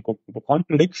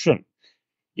contradiction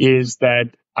is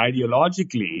that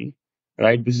ideologically,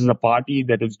 right, this is a party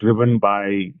that is driven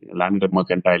by landed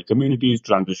mercantile communities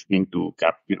transitioning to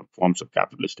forms of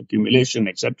capitalist accumulation,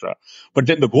 etc. But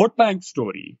then the vote bank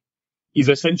story is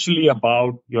essentially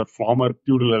about your former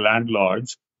feudal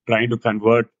landlords trying to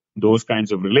convert those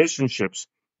kinds of relationships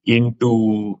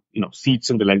into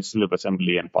seats in the legislative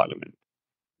assembly and parliament,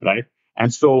 right?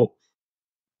 And so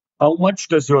how much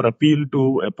does your appeal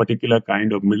to a particular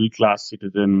kind of middle class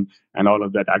citizen and all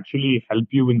of that actually help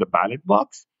you in the ballot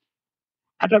box?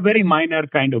 At a very minor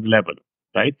kind of level,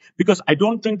 right? Because I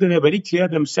don't think that they're very clear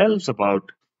themselves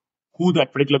about who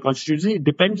that particular constituency is. It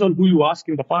depends on who you ask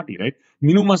in the party, right?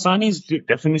 Minu Masani's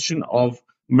definition of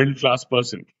middle class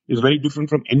person is very different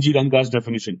from NG Ranga's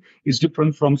definition. It's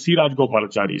different from C.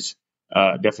 Rajgopalachari's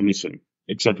definition,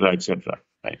 etc., etc.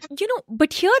 Right.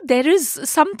 But here there is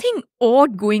something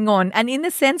odd going on. And in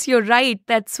a sense, you're right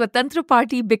that Swatantra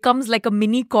Party becomes like a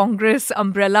mini Congress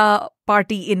umbrella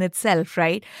party in itself,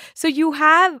 right? So you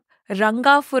have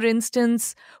Ranga, for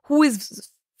instance, who is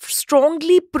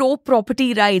strongly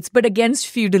pro-property rights, but against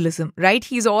feudalism, right?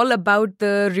 He's all about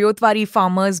the Ryotwari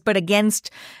farmers, but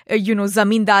against,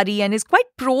 zamindari, and is quite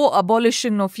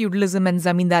pro-abolition of feudalism and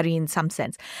zamindari in some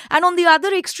sense. And on the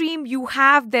other extreme, you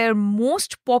have their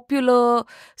most popular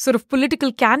sort of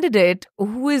political candidate,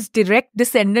 who is direct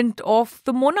descendant of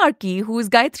the monarchy, who is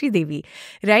Gayatri Devi,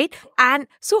 right? And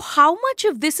so how much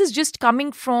of this is just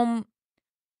coming from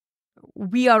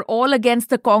we are all against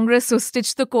the Congress, so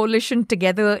stitch the coalition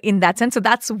together in that sense? So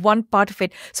that's one part of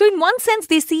it. So in one sense,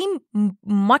 they seem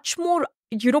much more,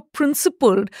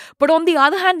 principled. But on the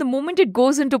other hand, the moment it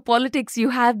goes into politics, you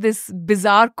have this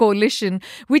bizarre coalition,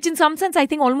 which in some sense, I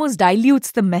think almost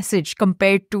dilutes the message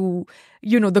compared to,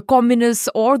 the communists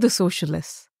or the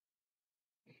socialists.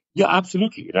 Yeah,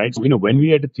 absolutely. Right. So, when we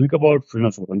had to think about,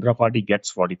 Swatantra Party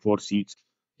gets 44 seats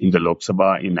in the Lok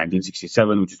Sabha in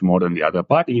 1967, which is more than the other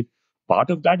party. Part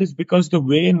of that is because the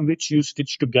way in which you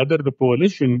stitch together the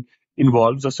coalition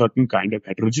involves a certain kind of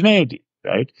heterogeneity,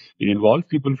 right? It involves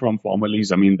people from formerly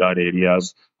zamindar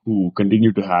areas who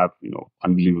continue to have,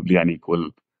 unbelievably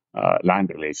unequal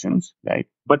land relations, right?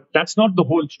 But that's not the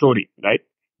whole story, right?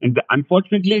 And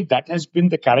unfortunately, that has been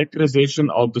the characterization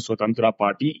of the Swatantra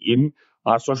Party in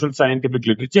our social scientific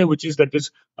literature, which is that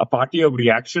it's a party of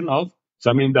reaction of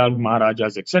zamindar,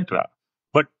 maharajas, etc.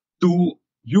 But to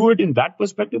view it in that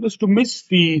perspective is to miss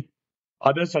the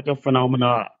other set of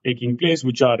phenomena taking place,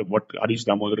 which are what Harish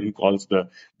Damodaran calls the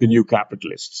new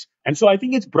capitalists. And so I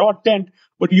think it's broad tent,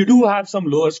 but you do have some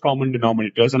lowest common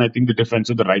denominators, and I think the defense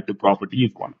of the right to property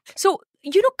is one. So,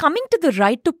 coming to the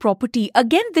right to property,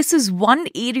 again, this is one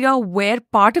area where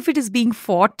part of it is being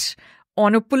fought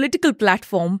on a political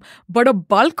platform, but a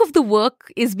bulk of the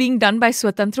work is being done by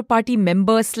Swatantra Party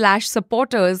members /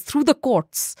 supporters through the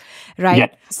courts, right? Yeah.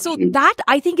 So that,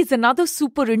 I think, is another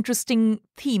super interesting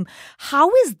theme. How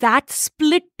is that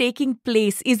split taking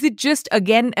place? Is it just,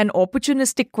 again, an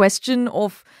opportunistic question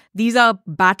of these are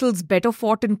battles better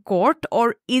fought in court,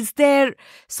 or is there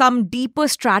some deeper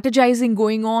strategizing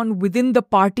going on within the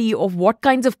party of what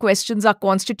kinds of questions are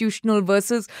constitutional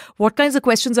versus what kinds of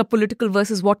questions are political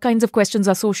versus what kinds of questions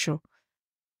are social?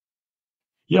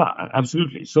 Yeah,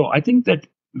 absolutely. So I think that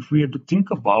if we have to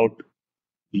think about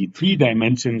the three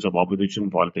dimensions of opposition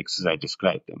politics as I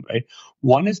described them, right?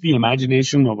 One is the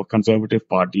imagination of a conservative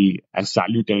party as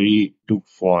salutary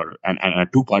and a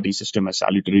two-party system as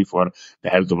salutary for the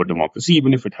health of a democracy,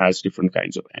 even if it has different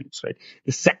kinds of ends, right?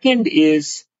 The second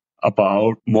is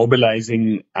about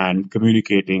mobilizing and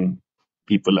communicating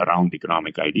people around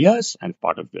economic ideas and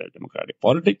part of their democratic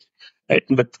politics, right?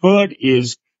 And the third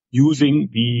is using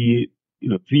the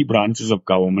three branches of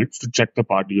government to check the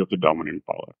party of the dominant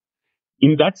power.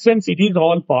 In that sense, it is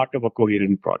all part of a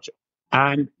coherent project.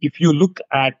 And if you look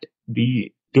at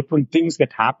the different things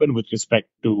that happen with respect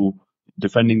to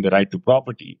defending the right to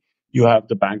property, you have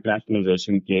the bank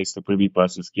nationalization case, the privy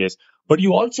purses case, but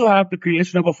you also have the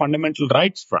creation of a fundamental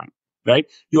rights front, right?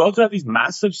 You also have these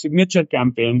massive signature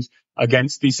campaigns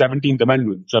against the 17th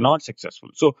Amendment, which are not successful.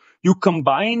 So you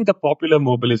combine the popular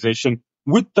mobilization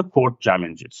with the court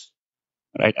challenges.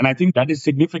 Right. And I think that is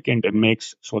significant and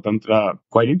makes Swatantra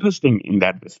quite interesting in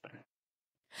that respect.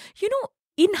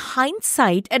 In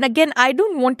hindsight, and again, I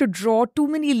don't want to draw too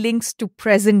many links to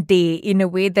present day in a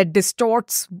way that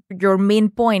distorts your main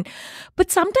point.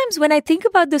 But sometimes when I think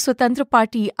about the Swatantra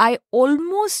Party, I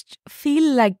almost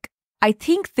feel like I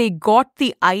think they got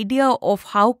the idea of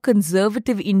how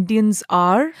conservative Indians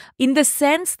are, in the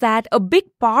sense that a big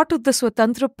part of the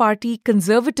Swatantra Party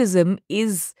conservatism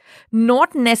is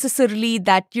not necessarily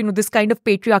that, this kind of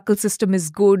patriarchal system is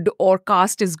good or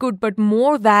caste is good, but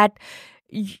more that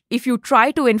if you try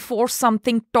to enforce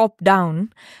something top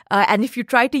down, and if you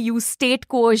try to use state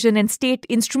coercion and state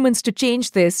instruments to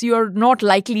change this, you're not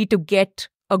likely to get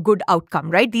a good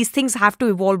outcome, right? These things have to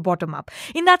evolve bottom up.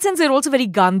 In that sense, they're also very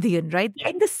Gandhian, right?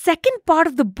 In the second part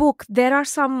of the book, there are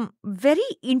some very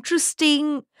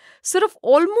interesting sort of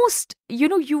almost,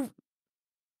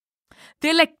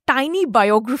 They're like tiny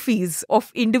biographies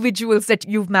of individuals that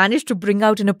you've managed to bring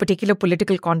out in a particular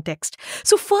political context.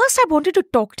 So first, I wanted to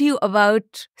talk to you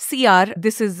about CR.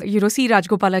 This is, C.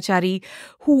 Rajgopalachari,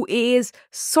 who is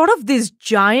sort of this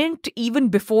giant even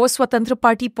before Swatantra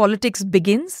Party politics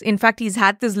begins. In fact, he's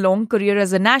had this long career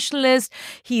as a nationalist.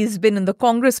 He's been in the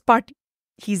Congress Party.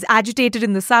 He's agitated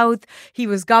in the South. He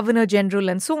was Governor General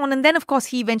and so on. And then, of course,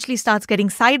 he eventually starts getting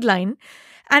sidelined.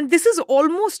 And this is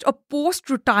almost a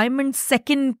post-retirement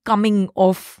second coming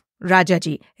of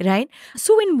Rajaji, right?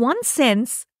 So in one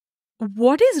sense,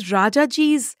 what is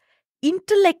Rajaji's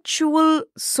intellectual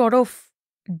sort of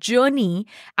journey,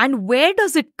 and where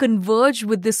does it converge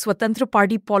with this Swatantra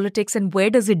Party politics, and where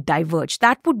does it diverge?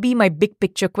 That would be my big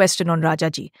picture question on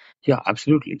Rajaji. Yeah,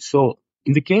 absolutely. So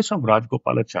in the case of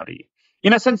Rajgopalachari,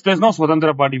 in a sense, there's no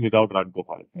Swatantra Party without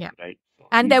Rajgopalachari, right? So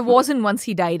and there wasn't once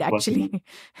he died, actually.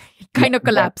 It kind of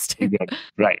collapsed.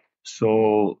 Right.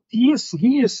 So he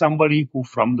is somebody who,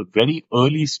 from the very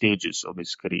early stages of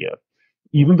his career,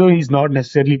 even though he's not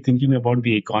necessarily thinking about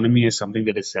the economy as something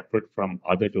that is separate from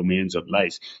other domains of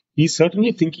life, he's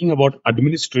certainly thinking about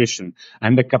administration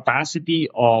and the capacity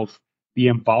of the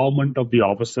empowerment of the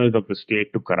officers of the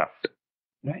state to corrupt,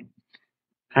 right?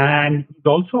 And he's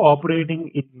also operating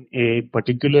in a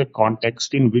particular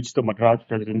context in which the Madras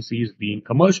presidency is being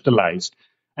commercialized,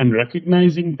 and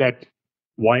recognizing that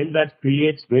while that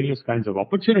creates various kinds of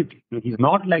opportunity, he's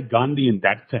not like Gandhi in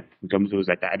that sense, in terms of his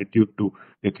attitude to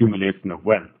the accumulation of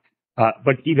wealth.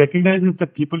 But he recognizes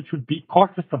that people should be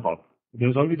cautious about it.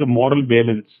 There's always a moral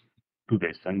balance to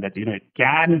this, and that, it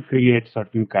can create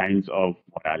certain kinds of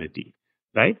morality,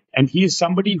 right? And he is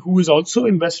somebody who is also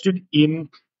invested in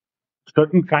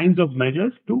certain kinds of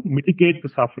measures to mitigate the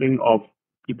suffering of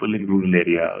people in rural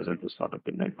areas and this sort of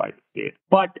thing like by the state.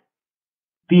 But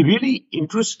the really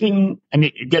interesting, and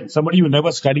again, somebody who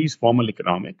never studies formal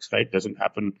economics, right, doesn't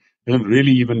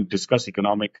really even discuss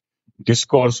economic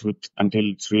discourse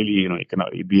until it's really,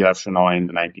 B.R. Shenoy in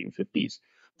the 1950s.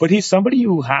 But he's somebody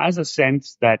who has a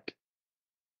sense that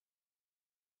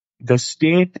the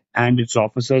state and its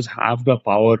officers have the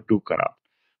power to corrupt,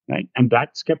 right? And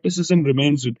that skepticism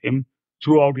remains with him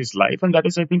throughout his life. And that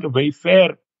is, I think, a very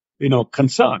fair,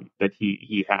 concern that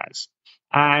he has.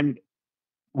 And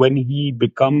when he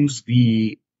becomes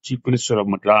the Chief Minister of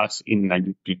Madras in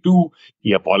 1952,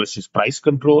 he abolishes price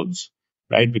controls,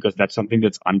 right? Because that's something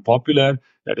that's unpopular.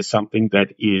 That is something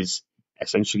that is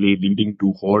essentially leading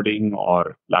to hoarding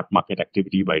or black market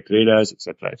activity by traders,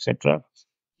 etc., etc.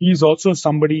 He's also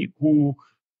somebody who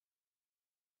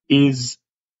is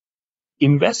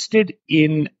invested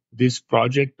in this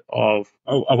project of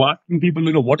asking people,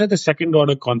 what are the second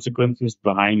order consequences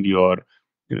behind your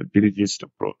dirigist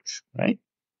approach, right?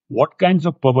 What kinds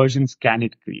of perversions can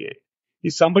it create?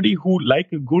 He's somebody who,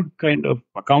 like a good kind of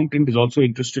accountant, is also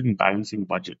interested in balancing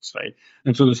budgets, right?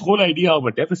 And so this whole idea of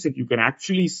a deficit, you can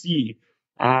actually see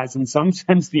as, in some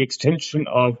sense, the extension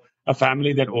of a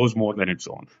family that owes more than its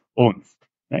own,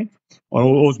 right? Or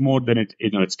owes more than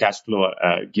its cash flow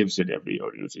gives it every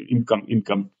year.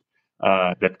 Income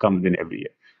that comes in every year,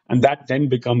 and that then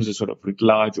becomes a sort of writ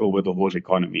large over the whole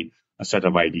economy, a set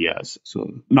of ideas. So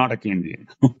not a Keynesian,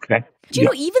 okay?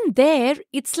 Even there,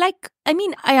 it's like,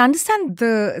 I understand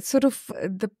the sort of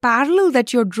the parallel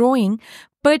that you're drawing,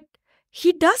 but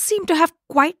he does seem to have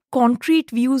quite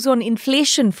concrete views on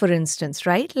inflation, for instance,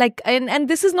 right? Like, and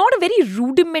this is not a very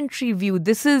rudimentary view.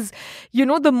 This is,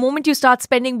 the moment you start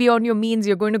spending beyond your means,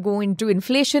 you're going to go into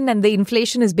inflation, and the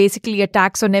inflation is basically a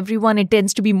tax on everyone. It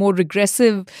tends to be more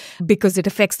regressive because it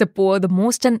affects the poor the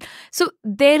most. And so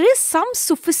there is some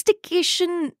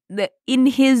sophistication in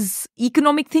his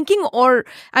economic thinking, or,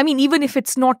 even if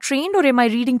it's not trained, or am I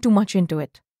reading too much into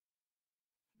it?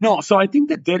 No, so I think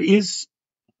that there is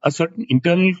a certain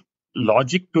internal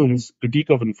logic to his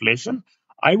critique of inflation.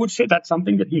 I would say that's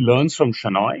something that he learns from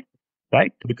Shenoy,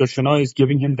 right? Because Shenoy is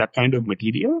giving him that kind of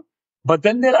material. But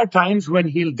then there are times when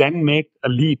he'll then make a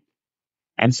leap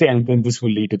and say, and then this will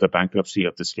lead to the bankruptcy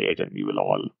of the state, and we will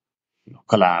all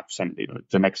collapse, and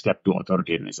the next step to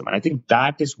authoritarianism. And I think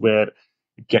that is where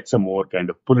it gets a more kind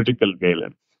of political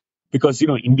valence. Because,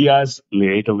 India's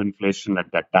rate of inflation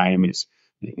at that time is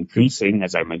increasing,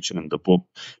 as I mentioned in the book,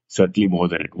 certainly more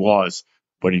than it was.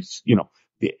 But it's,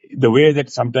 the way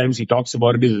that sometimes he talks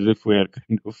about it is as if we're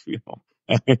kind of,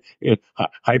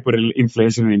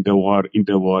 hyperinflation interwar,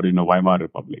 Weimar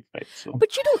Republic, right? So,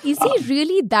 but is he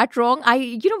really that wrong?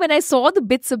 When I saw the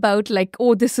bits about like,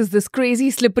 oh, this is this crazy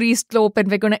slippery slope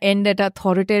and we're going to end at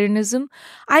authoritarianism.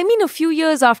 A few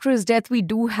years after his death, we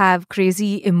do have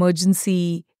crazy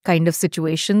emergency kind of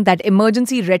situation. That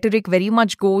emergency rhetoric very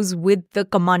much goes with the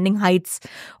commanding heights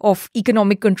of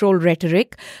economic control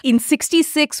rhetoric. In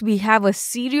 66, we have a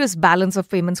serious balance of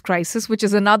payments crisis, which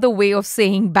is another way of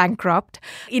saying bankrupt.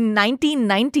 In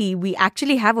 1990, we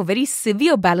actually have a very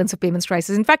severe balance of payments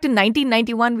crisis. In fact, in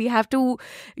 1991, we have to,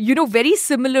 very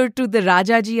similar to the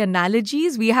Rajaji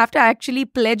analogies, we have to actually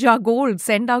pledge our gold,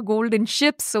 send our gold in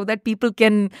ships so that people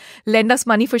can lend us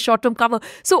money for short-term cover.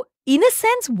 So in a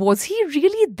sense, was he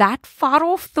really that far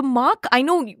off the mark? I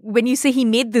know when you say he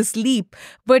made this leap,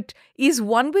 but is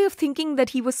one way of thinking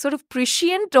that he was sort of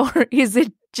prescient, or is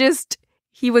it just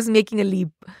he was making a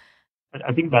leap?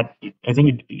 I think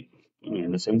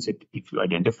in a sense, if you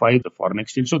identify the foreign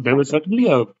exchange, so there was certainly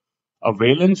a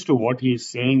valence to what he is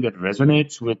saying that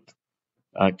resonates with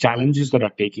challenges that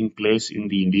are taking place in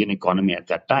the Indian economy at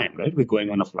that time, right? We're going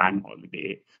on a planned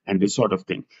holiday and this sort of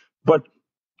thing. But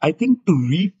I think to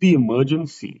read the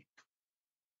emergency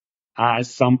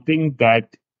as something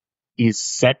that is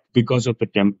set because of the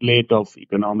template of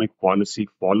economic policy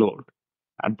followed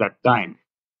at that time,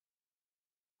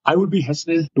 I would be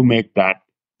hesitant to make that,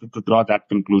 to draw that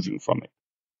conclusion from it.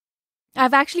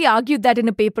 I've actually argued that in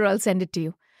a paper. I'll send it to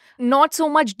you. Not so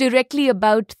much directly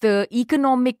about the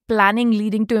economic planning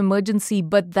leading to emergency,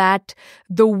 but that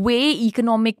the way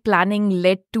economic planning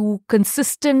led to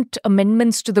consistent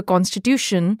amendments to the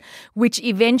Constitution, which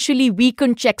eventually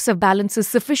weakened checks and balances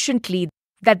sufficiently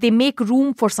that they make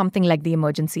room for something like the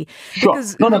emergency. Sure.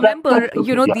 Because remember,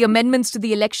 the amendments to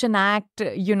the Election Act,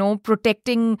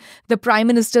 protecting the Prime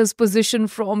Minister's position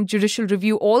from judicial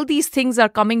review, all these things are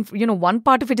coming, one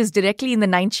part of it is directly in the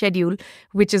 9th schedule,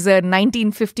 which is a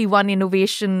 1951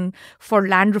 innovation for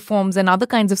land reforms and other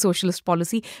kinds of socialist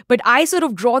policy. But I sort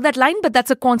of draw that line, but that's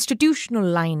a constitutional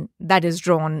line that is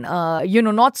drawn.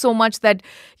 Not so much that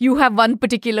you have one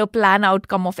particular plan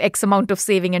outcome of X amount of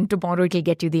saving and tomorrow it'll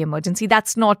get you the emergency.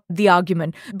 That's not the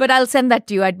argument. But I'll send that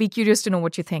to you. I'd be curious to know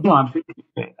what you think. No,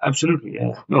 absolutely.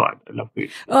 Yeah. No, I love it.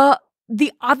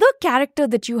 The other character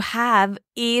that you have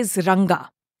is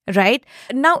Ranga, right?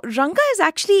 Now, Ranga is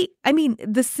actually,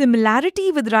 the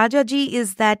similarity with Rajaji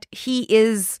is that he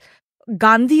is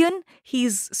Gandhian.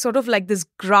 He's sort of like this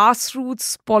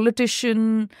grassroots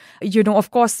politician,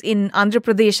 of course, in Andhra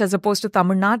Pradesh as opposed to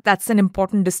Tamil Nadu. That's an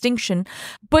important distinction.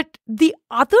 But the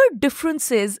other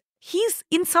difference is he's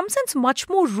in some sense much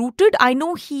more rooted. I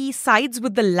know he sides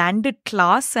with the landed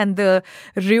class and the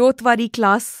Rayotwari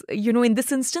class, in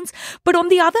this instance. But on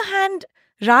the other hand,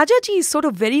 Rajaji is sort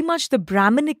of very much the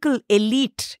Brahminical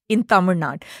elite in Tamil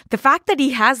Nadu. The fact that he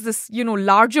has this,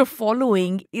 larger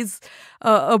following is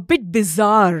a bit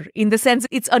bizarre in the sense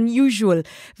it's unusual.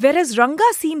 Whereas Ranga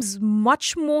seems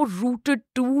much more rooted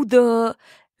to the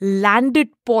landed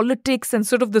politics and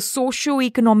sort of the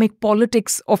socio-economic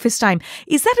politics of his time.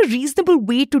 Is that a reasonable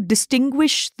way to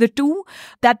distinguish the two?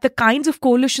 That the kinds of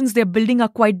coalitions they're building are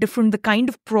quite different, the kind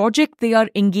of project they are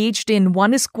engaged in,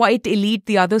 one is quite elite,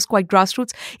 the other is quite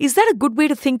grassroots. Is that a good way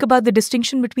to think about the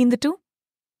distinction between the two?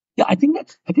 Yeah, I think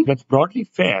that's broadly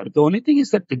fair. The only thing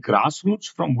is that the grassroots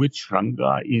from which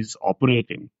Ranga is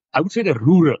operating, I would say they're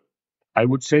rural. I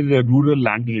would say they're rural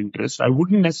landed interests. I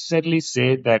wouldn't necessarily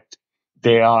say that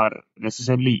they are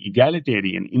necessarily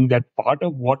egalitarian, in that part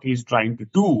of what he's trying to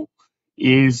do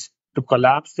is to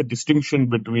collapse the distinction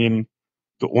between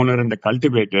the owner and the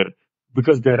cultivator,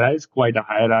 because there is quite a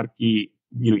hierarchy,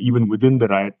 even within the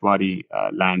Rayatwari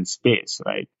land space,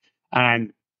 right?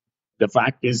 And the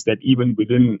fact is that even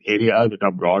within areas that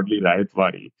are broadly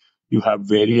Rayatwari, you have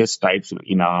various types of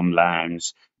inam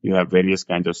lands, you have various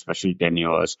kinds of special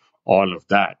tenures, all of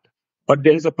that. But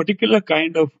there is a particular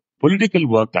kind of political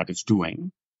work that it's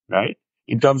doing, right,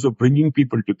 in terms of bringing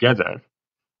people together.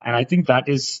 And I think that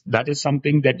is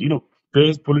something that,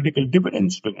 pays political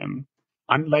dividends to him.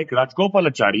 Unlike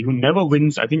Rajgopalachari, who never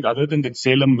wins, I think, other than the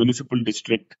Salem Municipal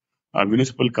District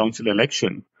Municipal Council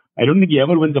election, I don't think he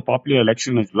ever wins a popular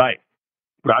election in his life.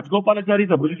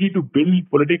 Rajgopalachari's ability to build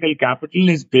political capital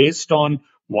is based on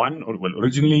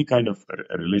originally kind of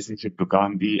a relationship to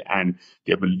Gandhi and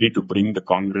the ability to bring the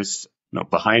Congress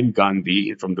behind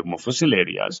Gandhi from the Mufassil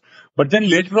areas. But then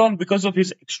later on, because of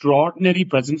his extraordinary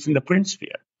presence in the print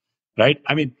sphere, right?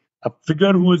 A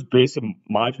figure who is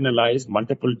marginalized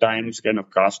multiple times, kind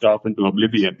of cast off into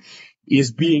oblivion,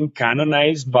 is being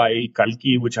canonized by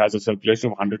Kalki, which has a circulation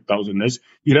of 100,000, as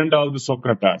Irandal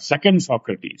Socrates, second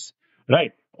Socrates,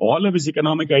 right? All of his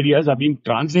economic ideas are being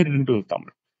translated into Tamil.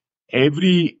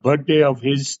 Every birthday of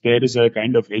his, there is a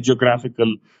kind of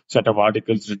hagiographical set of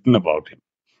articles written about him.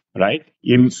 right?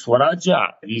 In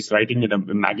Swaraja, he's writing in a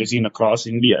magazine across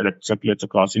India that circulates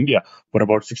across India for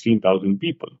about 16,000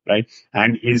 people, right?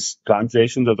 And his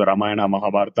translations of the Ramayana,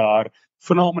 Mahabharata are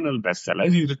phenomenal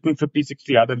bestsellers. He's written 50,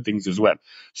 60 other things as well.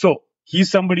 So he's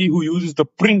somebody who uses the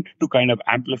print to kind of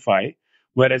amplify,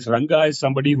 whereas Ranga is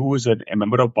somebody who is a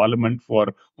member of parliament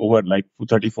for over like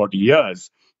 30, 40 years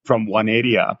from one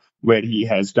area where he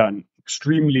has done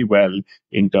extremely well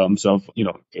in terms of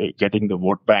getting the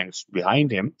vote banks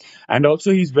behind him, and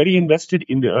also he's very invested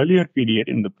in the earlier period,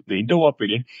 in the interwar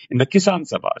period, in the Kisan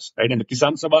Sabhas, right? And the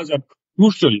Kisan Sabhas are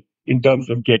crucial in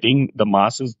terms of getting the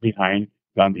masses behind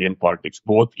Gandhian politics,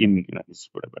 both in his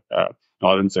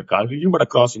northern Sarkar region, but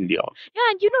across India also.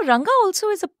 Yeah, and Ranga also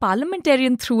is a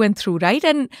parliamentarian through and through, right?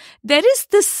 And there is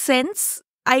this sense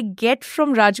I get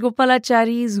from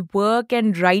Rajgopalachari's work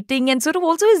and writing and sort of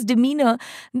also his demeanor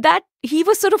that he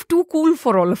was sort of too cool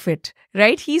for all of it,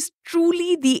 right? He's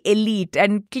truly the elite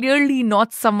and clearly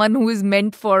not someone who is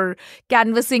meant for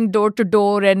canvassing door to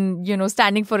door and,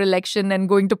 standing for election and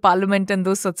going to parliament and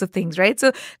those sorts of things, right?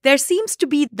 So there seems to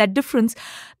be that difference.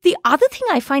 The other thing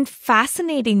I find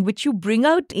fascinating, which you bring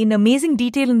out in amazing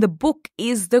detail in the book,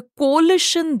 is the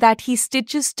coalition that he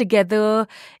stitches together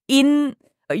in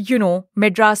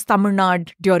Madras, Tamil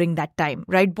Nadu during that time,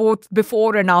 right? Both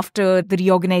before and after the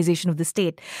reorganization of the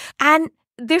state. And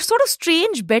they're sort of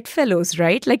strange bedfellows,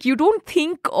 right? Like you don't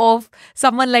think of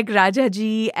someone like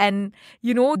Rajaji and,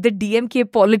 the DMK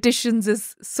politicians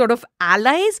as sort of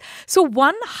allies. So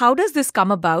one, how does this come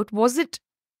about? Was it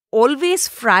always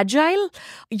fragile?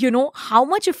 How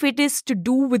much of it is to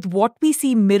do with what we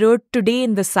see mirrored today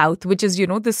in the South, which is,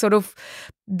 this sort of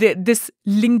this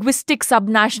linguistic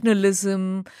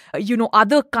subnationalism,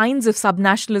 other kinds of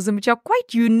subnationalism, which are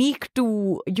quite unique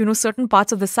to, certain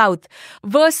parts of the South,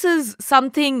 versus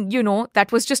something,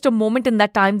 that was just a moment in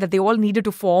that time that they all needed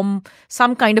to form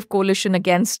some kind of coalition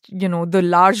against, the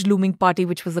large looming party,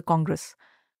 which was the Congress.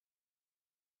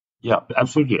 Yeah,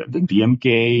 absolutely. I think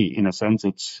DMK, in a sense,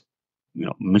 its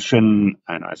mission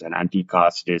and as an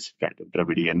anti-casteist kind of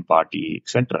Dravidian party,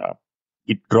 etc.,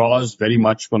 it draws very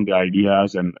much from the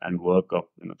ideas and work of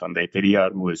Tandai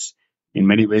Periyar, who is in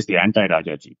many ways the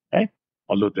anti-Rajaji, right?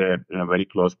 Although they're very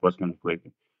close personal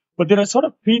equation. But there are sort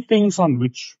of three things on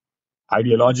which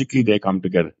ideologically they come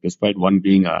together, despite one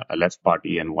being a left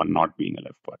party and one not being a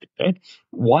left party, right?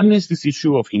 One is this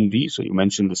issue of Hindi. So you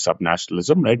mentioned the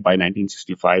subnationalism, right? By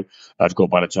 1965,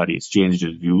 Rajgopalachari has changed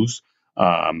his views,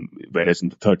 whereas in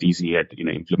the 30s he had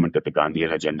implemented the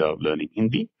Gandhian agenda of learning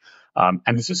Hindi.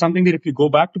 And this is something that if you go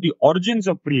back to the origins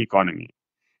of free economy,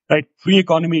 right? Free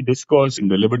economy discourse in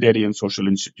the Libertarian Social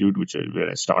Institute, where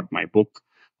I start my book,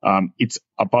 it's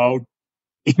about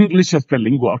English as the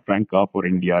lingua franca for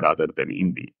India rather than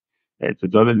Hindi. Right? So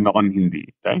there is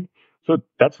non-Hindi, right? So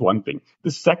that's one thing. The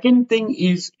second thing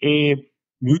is a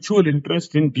mutual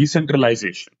interest in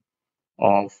decentralization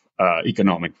of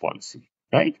economic policy,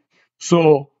 right?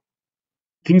 So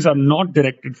things are not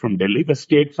directed from Delhi. The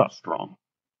states are strong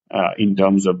in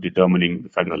terms of determining the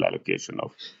federal allocation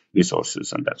of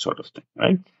resources and that sort of thing,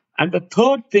 right? And the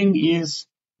third thing is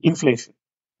inflation.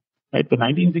 Right, the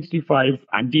 1965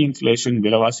 anti-inflation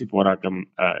Vilavasi Poratam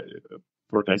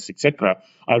protests, etc.,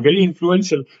 are very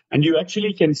influential, and you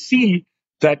actually can see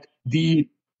that the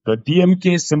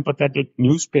DMK sympathetic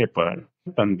newspaper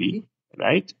Tandi,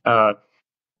 right,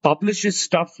 publishes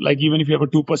stuff like even if you have a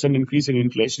 2% increase in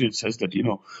inflation, it says that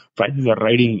prices are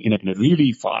riding in a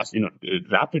really fast,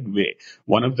 rapid way.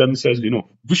 One of them says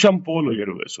Visham Polo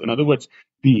Yeruva. So in other words,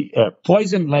 the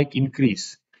poison-like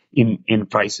increase in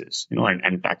prices,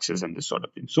 and taxes and this sort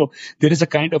of thing. So there is a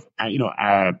kind of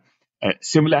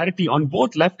similarity on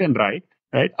both left and right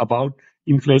about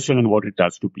inflation and what it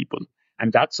does to people.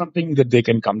 And that's something that they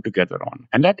can come together on.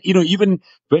 And that, even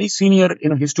very senior,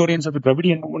 historians of the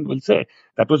Dravidian movement will say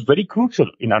that was very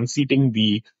crucial in unseating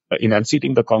the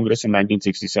Congress in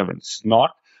 1967. It's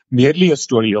not merely a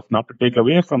story of, not to take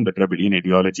away from the Dravidian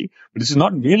ideology, but this is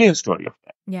not merely a story of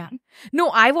that. Yeah. No,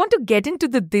 I want to get into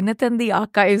the Dinat and the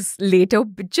archives later,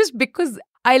 just because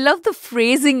I love the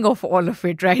phrasing of all of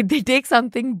it, right? They take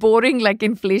something boring like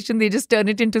inflation, they just turn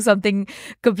it into something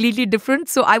completely different.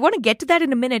 So I want to get to that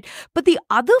in a minute. But the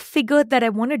other figure that I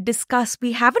want to discuss,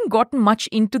 we haven't gotten much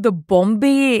into the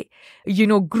Bombay,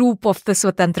 group of the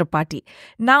Swatantra Party.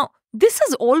 Now, this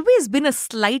has always been a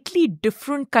slightly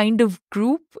different kind of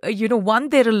group. One,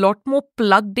 they're a lot more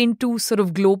plugged into sort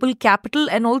of global capital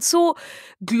and also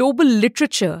global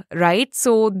literature, right?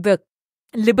 So the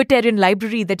libertarian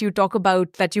library that you talk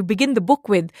about, that you begin the book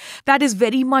with, that is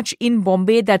very much in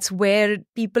Bombay. That's where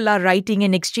people are writing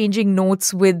and exchanging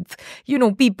notes with,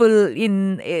 people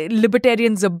in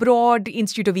libertarians abroad,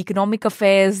 Institute of Economic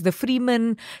Affairs, the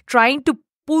Freeman, trying to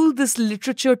pull this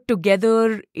literature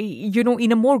together,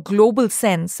 in a more global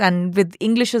sense and with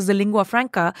English as the lingua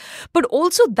franca. But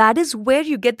also that is where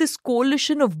you get this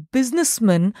coalition of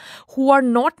businessmen who are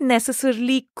not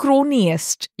necessarily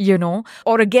cronyist,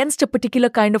 or against a particular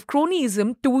kind of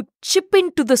cronyism, to chip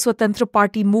into the Swatantra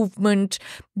Party movement,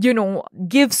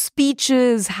 give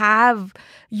speeches, have,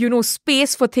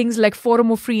 space for things like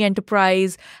Forum of Free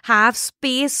Enterprise, have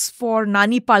space for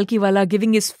Nani Palkiwala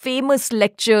giving his famous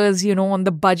lectures, on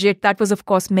the budget. That was, of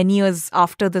course, many years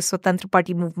after the Swatantra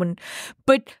Party movement.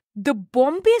 But the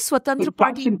Bombay Swatantra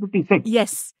Party, in 56.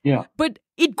 yes, Yeah. but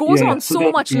it goes on So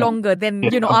so much longer than,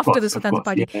 after the Swatantra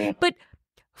Party. Yeah. But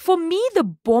for me, the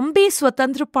Bombay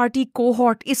Swatantra Party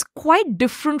cohort is quite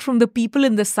different from the people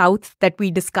in the South that we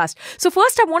discussed. So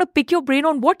first, I want to pick your brain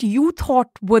on what you thought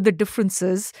were the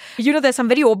differences. There's some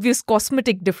very obvious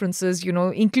cosmetic differences,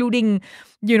 including,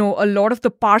 a lot of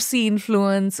the Parsi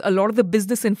influence, a lot of the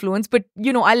business influence. But,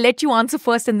 I'll let you answer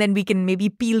first and then we can maybe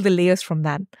peel the layers from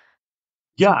that.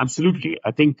 Yeah, absolutely.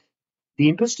 I think the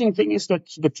interesting thing is that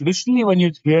traditionally when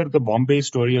you hear the Bombay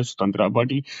story of Swatantra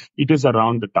Party, it is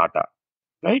around the Tata,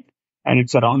 right? And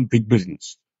it's around big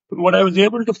business. But what I was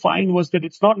able to find was that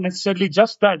it's not necessarily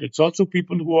just that. It's also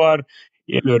people who are,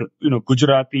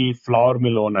 Gujarati flour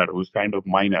mill owner who's kind of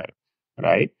minor,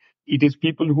 right? It is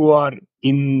people who are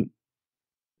in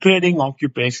trading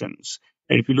occupations.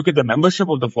 And if you look at the membership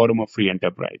of the Forum of Free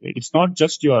Enterprise, right, it's not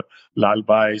just your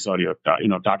Lalbais or your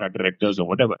Tata directors or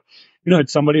whatever.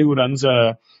 It's somebody who runs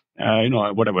an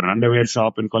underwear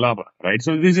shop in Colaba, right?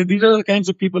 So these are the kinds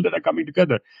of people that are coming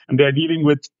together, and they are dealing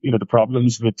with the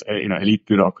problems with elite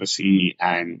bureaucracy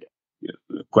and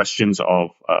questions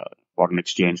of foreign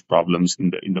exchange problems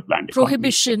in the planned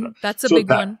prohibition. Economy, that's a big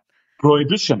one.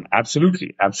 Prohibition,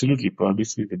 absolutely.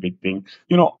 Prohibition is a big thing.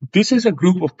 This is a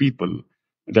group of people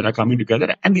that are coming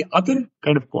together. And the other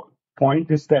kind of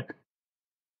point is that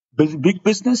big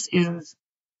business is,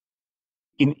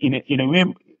 in a way,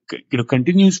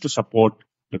 continues to support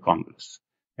the Congress,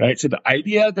 right? So the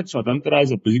idea that Swatantra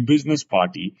is a big business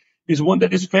party is one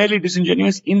that is fairly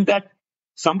disingenuous, in that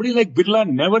somebody like Birla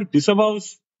never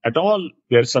disavows at all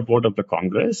their support of the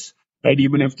Congress, right?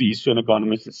 Even if the Eastern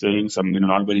economist is saying some,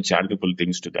 not very charitable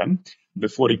things to them.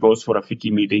 Before he goes for a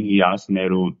FICCI meeting, he asks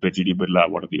Nehru, G.D. Birla,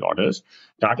 what are the orders?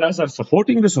 Tatas are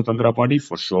supporting the Swatantra Party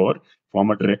for sure.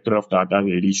 Former director of Tata,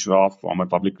 A.D. Shroff, former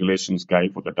public relations guy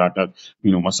for the Tata,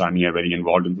 Masani, are very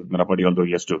involved in the Swatantra Party, although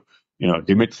he has to,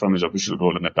 demit from his official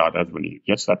role in the Tatas when he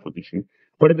gets that position.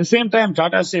 But at the same time,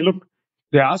 Tatas say, look,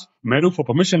 they ask Nehru for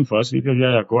permission first. He says,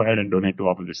 yeah, go ahead and donate to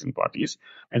opposition parties.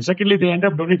 And secondly, they end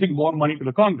up donating more money to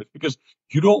the Congress, because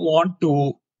you don't want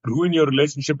to ruin your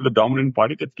relationship with the dominant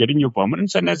party that's getting you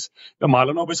permanence. And as the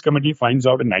Mahalanobis Committee finds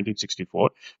out in 1964,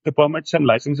 the permits and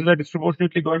licenses are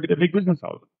disproportionately going to the big business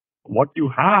houses. What you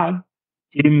have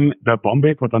in the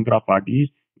Bombay Swatantra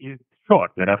Party is, sure,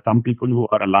 there are some people who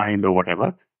are aligned or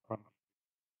whatever. But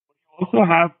you also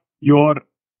have your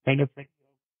kind of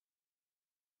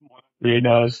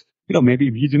traders, maybe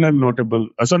regional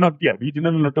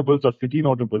regional notables or city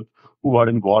notables who are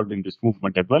involved in this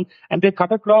movement as well. And they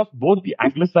cut across both the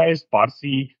anglicized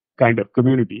Parsi kind of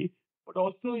community, but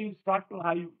also you start to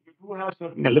have, you do have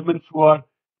certain elements who are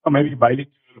maybe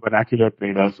bilingual vernacular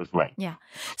traders as well. Yeah.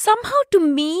 Somehow to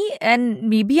me, and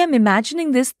maybe I'm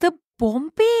imagining this, the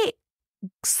Bombay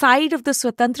side of the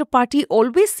Swatantra Party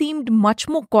always seemed much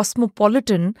more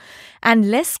cosmopolitan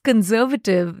and less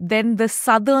conservative than the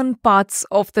southern parts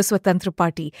of the Swatantra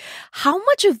Party. How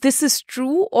much of this is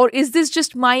true, or is this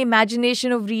just my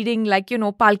imagination of reading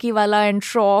Palkiwala and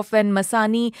Shroff and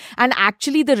Masani, and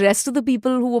actually the rest of the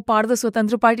people who were part of the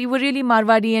Swatantra Party were really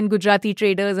Marwadi and Gujarati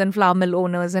traders and flour mill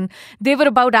owners, and they were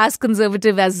about as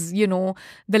conservative as, the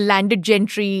landed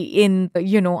gentry in,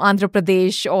 Andhra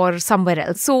Pradesh or somewhere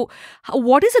else. So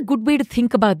what is a good way to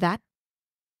think about that?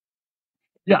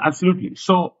 Yeah, absolutely.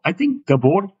 So I think the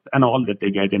votes and all that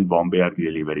they get in Bombay are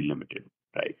really very limited,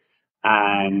 right?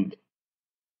 And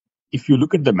if you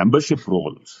look at the membership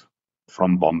rolls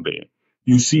from Bombay,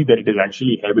 you see that it is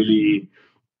actually heavily,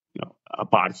 a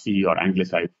Parsi or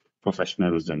Anglicized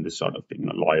professionals and this sort of thing,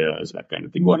 lawyers, that kind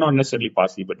of thing, who are not necessarily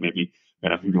Parsi, but maybe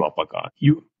kind of into upper caste.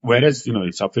 Whereas,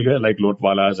 it's a figure like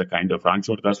Lotwala is a kind of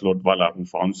Ranchodas Lotwala, who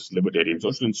founds this Libertarian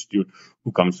Social Institute,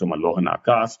 who comes from a Lohana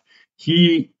caste.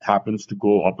 He happens to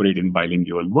go operate in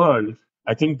bilingual world.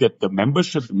 I think that the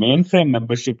membership, mainframe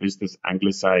membership, is this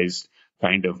Anglicized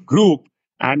kind of group.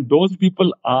 And those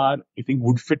people are, I think,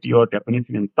 would fit your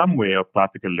definition in some way of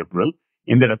classical liberal,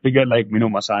 in that a figure like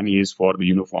Minu Masani is for the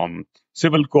uniform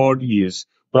civil code. He is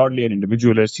broadly an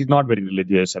individualist. He's not very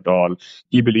religious at all.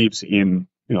 He believes in,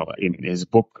 in his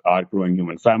book, Our Growing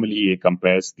Human Family, he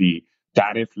compares the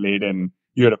tariff-laden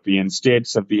European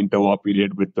states of the interwar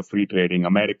period with the free trading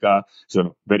America.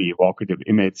 So very evocative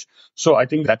image. So I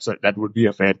think that would be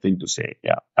a fair thing to say.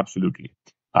 Yeah, absolutely.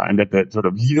 And that sort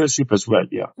of leadership as well.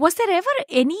 Yeah. Was there ever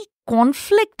any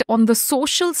conflict on the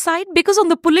social side? Because on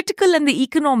the political and the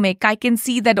economic, I can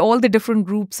see that all the different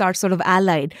groups are sort of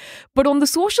allied. But on the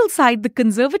social side, the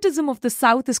conservatism of the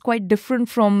South is quite different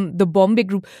from the Bombay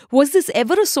group. Was this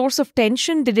ever a source of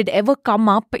tension? Did it ever come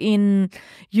up in,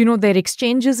 their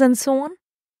exchanges and so on?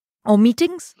 Or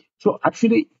meetings? So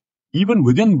actually, even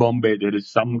within Bombay, there is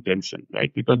some tension,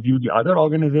 right? Because the other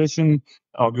organizational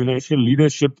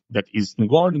leadership that is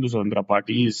involved in the Swatantra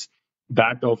Party is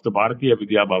that of the Bharatiya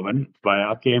Vidya Bhavan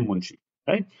via K.M. Munshi,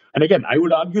 right? And again, I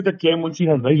would argue that K.M. Munshi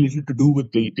has very little to do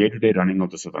with the day-to-day running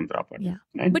of the Swatantra Party. Yeah.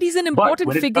 Right? But he's an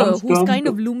important figure who's kind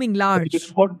of looming large.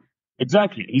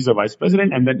 Exactly. He's a vice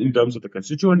president. And then in terms of the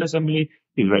Constituent Assembly,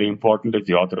 he's very important as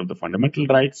the author of the Fundamental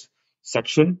Rights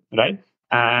section, right?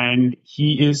 And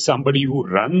he is somebody who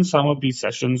runs some of these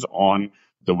sessions on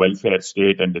the welfare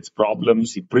state and its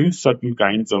problems. He brings certain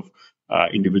kinds of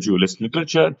individualist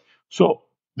literature. So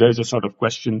there's a sort of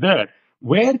question there.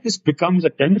 Where this becomes a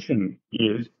tension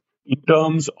is in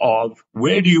terms of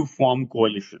where do you form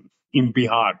coalitions? In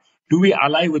Bihar, do we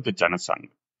ally with the Janasangh?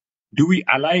 Do we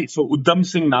ally? So Uddam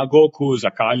Singh Nagok, who is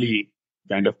Akali,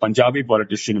 kind of Punjabi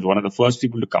politician, is one of the first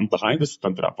people to come behind the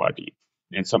Swatantra Party.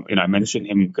 And I mentioned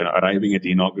him arriving at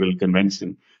the inaugural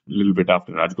convention a little bit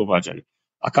after Rajgopalachari.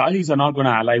 Akalis are not going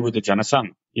to ally with the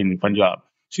Janasangh in Punjab.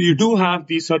 So you do have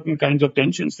these certain kinds of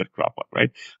tensions that crop up,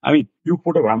 right? I mean, you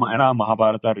put a Ramayana,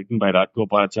 Mahabharata written by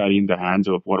Rajgopalachari in the hands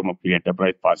of a forum of free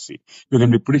enterprise Parsi, you're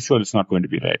going to be pretty sure it's not going to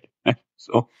be read.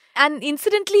 So. And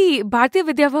incidentally, Bharatiya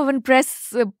Vidya Bhavan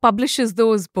Press publishes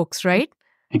those books, right?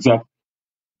 Exactly.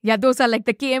 Yeah, those are like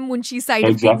the K.M. Munshi side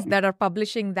of things that are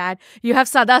publishing that. You have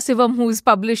Sadasivam, who's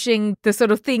publishing the sort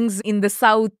of things in the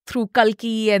South through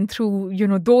Kalki and through,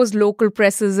 those local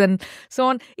presses and so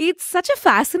on. It's such a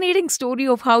fascinating story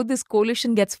of how this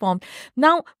coalition gets formed.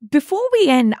 Now, before we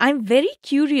end, I'm very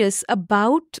curious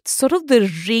about sort of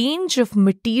the range of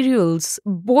materials,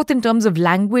 both in terms of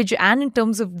language and in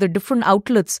terms of the different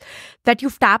outlets that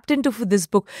you've tapped into for this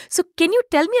book. So can you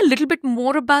tell me a little bit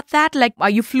more about that? Like,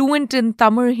 are you fluent in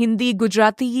Tamil, Hindi,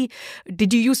 Gujarati?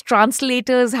 Did you use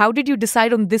translators? How did you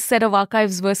decide on this set of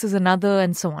archives versus another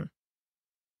and so on?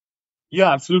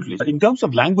 Yeah, absolutely. In terms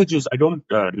of languages, I don't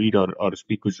read or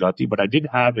speak Gujarati, but I did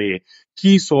have a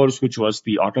key source, which was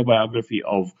the autobiography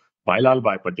of Bailal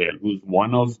Bhai Patel,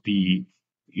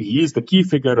 he is the key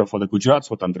figure for the Gujarat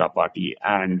Swatantra Party,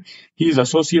 and he is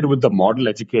associated with the model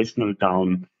educational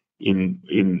town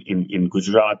in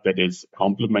Gujarat that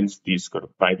complements these kind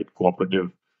of private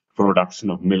cooperative production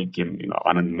of milk in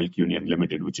Anand Milk Union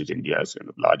Limited, which is India's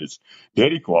largest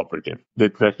dairy cooperative.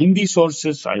 The Hindi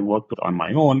sources I worked with on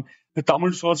my own. The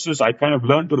Tamil sources, I kind of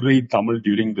learned to read Tamil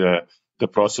during the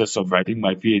process of writing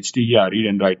my PhD. Yeah, read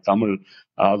and write Tamil,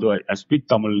 although I speak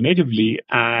Tamil natively.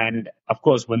 And of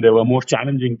course, when there were more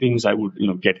challenging things, I would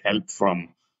get help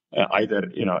from either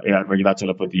A.R.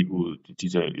 Venkatachalapati, who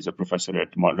is a professor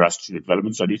at Madras Institute of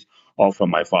Development Studies, or from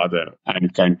my father,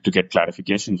 and kind to get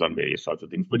clarifications on various sorts of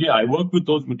things. But yeah, I worked with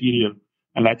those materials,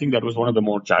 and I think that was one of the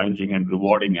more challenging and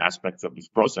rewarding aspects of this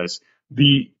process.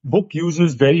 The book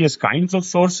uses various kinds of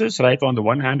sources, right? On the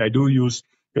one hand, I do use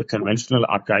the conventional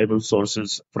archival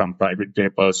sources from private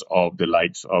papers of the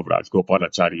likes of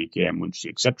Rajgopalachari, K.M. Munshi,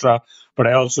 etc. But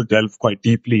I also delve quite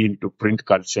deeply into print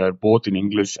culture, both in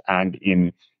English and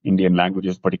in Indian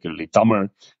languages, particularly Tamil,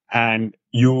 and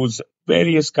use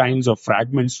various kinds of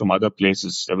fragments from other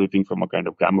places, everything from a kind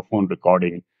of gramophone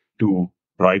recording to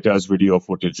Reuters video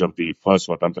footage of the first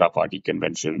Swatantra Party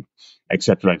convention,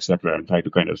 etc., and try to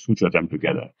kind of suture them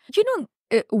together.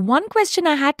 One question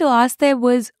I had to ask there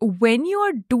was, when you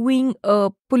are doing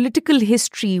a political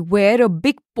history where a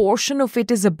big portion of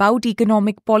it is about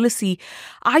economic policy,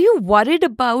 are you worried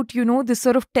about, this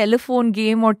sort of telephone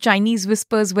game or Chinese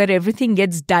whispers where everything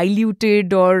gets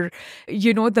diluted or,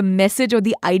 the message or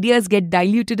the ideas get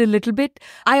diluted a little bit?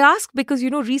 I ask because,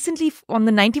 recently on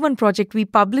the 91 project, we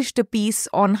published a piece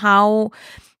on how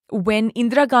when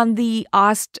Indira Gandhi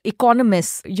asked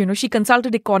economists, she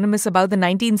consulted economists about the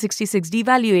 1966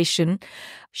 devaluation,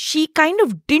 she kind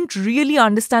of didn't really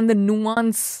understand the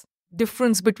nuance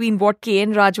difference between what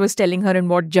K.N. Raj was telling her and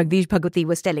what Jagdish Bhagwati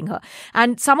was telling her.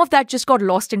 And some of that just got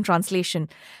lost in translation.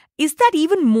 is that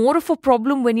even more of a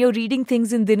problem when you're reading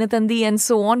things in Dinatandi and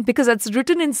so on? Because it's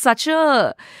written in such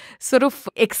a sort of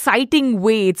exciting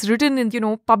way. It's written in,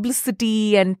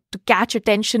 publicity and to catch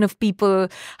attention of people.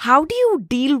 How do you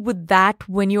deal with that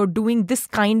when you're doing this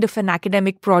kind of an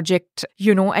academic project,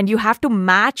 and you have to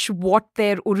match what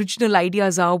their original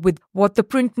ideas are with what the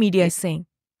print media is saying?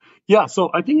 Yeah, so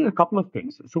I think a couple of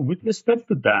things. So with respect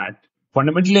to that,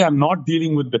 fundamentally, I'm not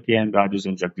dealing with the K.N. Rajas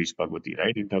and Jagdish Bhagwati,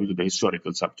 right, in terms of the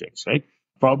historical subjects, right?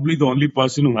 Probably the only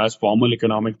person who has formal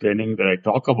economic training that I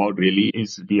talk about really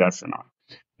is D.R. Sanan,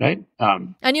 right?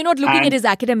 And you're not looking at his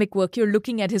academic work, you're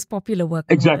looking at his popular work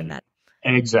more than that.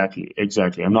 Exactly.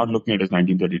 I'm not looking at his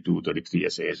 1932, 33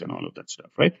 essays and all of that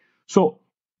stuff, right? So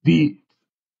the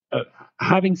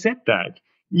having said that,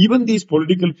 even these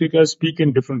political figures speak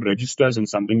in different registers in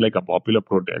something like a popular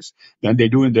protest than they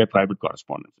do in their private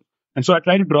correspondence. And so I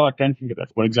try to draw attention to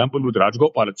that. For example, with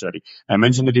Rajgopalachari, I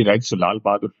mentioned that he writes to Lal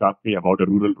Bahadur Shastri about a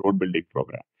rural road building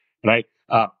program, right?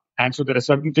 And so there are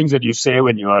certain things that you say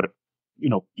when you are,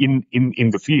 in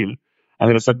the field, and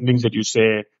there are certain things that you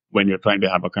say when you're trying to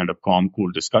have a kind of calm,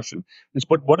 cool discussion.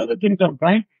 But one of the things I'm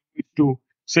trying to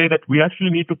say that we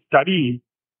actually need to study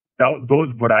those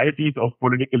varieties of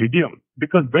political idiom,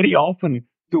 because very often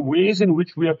the ways in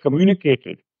which we are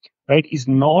communicated, right, is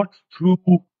not through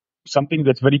something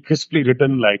that's very crisply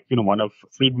written, like one of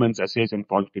Friedman's essays in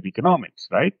positive economics,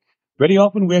 right? Very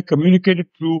often we are communicated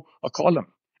through a column,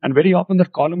 and very often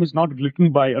that column is not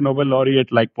written by a Nobel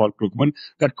laureate like Paul Krugman.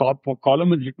 That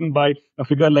column is written by a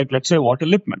figure like, let's say, Walter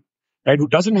Lippmann, right, who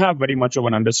doesn't have very much of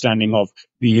an understanding of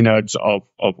the innards of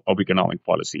economic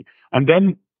policy, and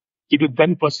then it is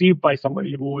then perceived by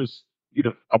somebody who is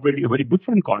operating a very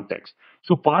different context.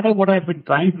 So part of what I've been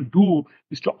trying to do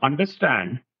is to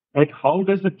understand, right, how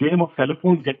does the game of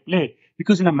telephone get played?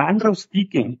 Because in a manner of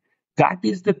speaking, that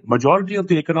is the majority of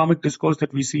the economic discourse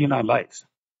that we see in our lives.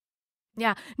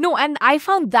 Yeah. No, and I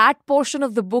found that portion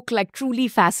of the book like truly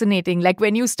fascinating. Like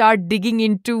when you start digging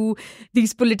into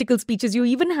these political speeches, you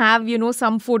even have,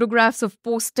 some photographs of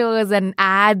posters and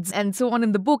ads and so on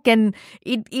in the book. And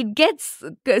it gets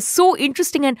so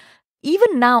interesting. And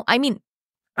even now, I mean,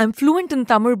 I'm fluent in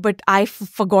Tamil, but I've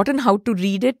forgotten how to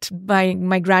read it.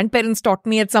 My grandparents taught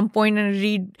me at some point, and I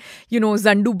read,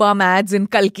 Zandu Bam ads in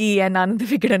Kalki and Ananda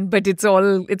Vikaran, but it's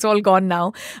all gone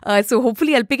now. So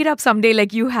hopefully I'll pick it up someday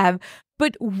like you have.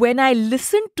 But when I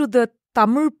listen to the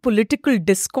Tamil political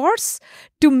discourse,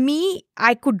 to me,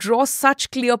 I could draw such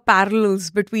clear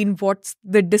parallels between what's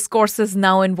the discourse is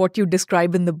now and what you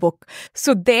describe in the book.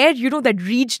 So there, that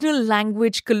regional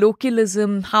language,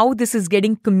 colloquialism, how this is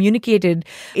getting communicated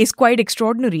is quite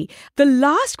extraordinary. The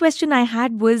last question I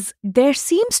had was, there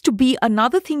seems to be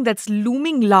another thing that's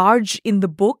looming large in the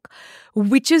book,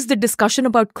 which is the discussion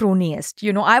about cronyist.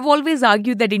 I've always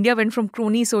argued that India went from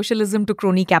crony socialism to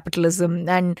crony capitalism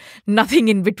and nothing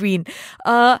in between.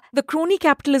 The crony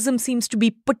capitalism seems to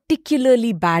be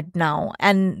particularly bad now,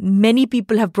 and many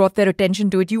people have brought their attention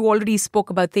to it. You already spoke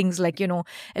about things like,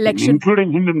 election.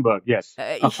 Including Hindenburg, yes.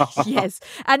 Yes.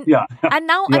 And and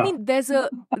now, I mean,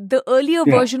 the earlier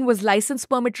version was license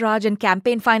permit Raj and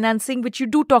campaign financing, which you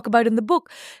do talk about in the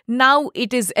book. Now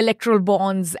it is electoral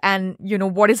bonds and,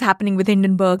 what is happening with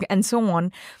Hindenburg and so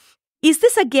on. Is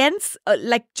this against,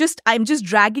 I'm just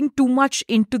dragging too much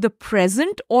into the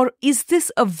present, or is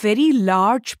this a very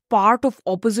large part of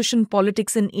opposition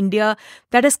politics in India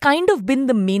that has kind of been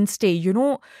the mainstay?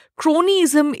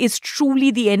 Cronyism is truly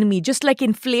the enemy, just like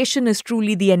inflation is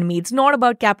truly the enemy. It's not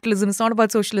about capitalism, it's not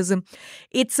about socialism.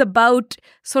 It's about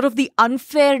sort of the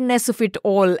unfairness of it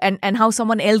all and how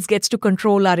someone else gets to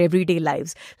control our everyday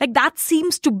lives. Like that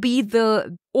seems to be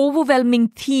the overwhelming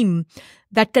theme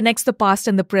that connects the past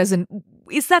and the present.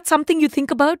 Is that something you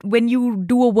think about when you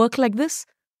do a work like this?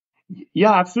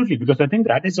 Yeah, absolutely. Because I think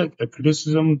that is a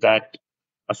criticism that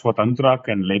a Swatantra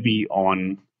can levy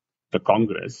on the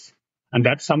Congress. And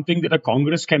that's something that a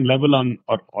Congress can level on,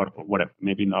 or whatever,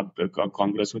 maybe not a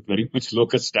Congress with very much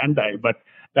locus standi, but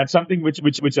that's something which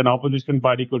an opposition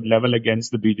party could level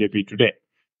against the BJP today.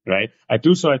 Right. I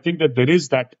think that there is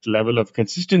that level of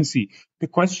consistency. The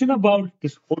question about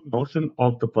this whole notion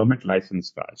of the permit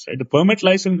license Raj, right? The permit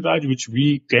license Raj, which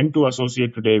we tend to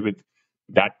associate today with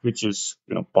that which is,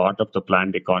 part of the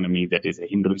planned economy that is a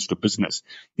hindrance to business,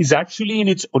 is actually in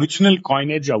its original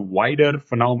coinage a wider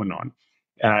phenomenon,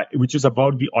 which is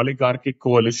about the oligarchic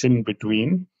coalition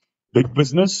between big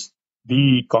business,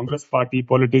 the Congress party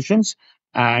politicians,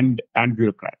 and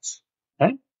bureaucrats.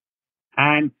 Right?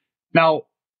 And now,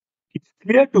 it's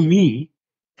clear to me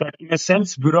that in a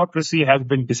sense, bureaucracy has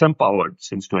been disempowered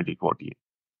since 2014,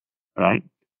 right?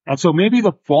 And so maybe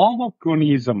the form of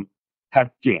cronyism has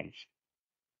changed.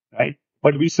 right?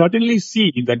 But we certainly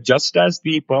see that just as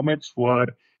the permits were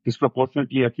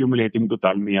disproportionately accumulating to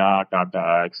Dalmia,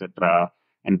 Tata, etc.,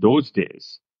 and those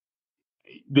days,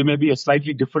 there may be a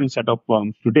slightly different set of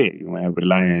firms today. You may have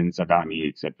Reliance, Adani,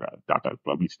 etc. Tata is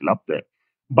probably still up there.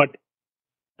 But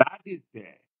that is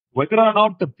there. Whether or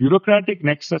not the bureaucratic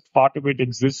nexus part of it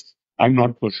exists, I'm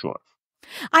not for sure.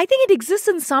 I think it exists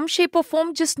in some shape or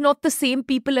form, just not the same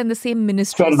people and the same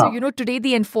ministry. Fair So, enough. today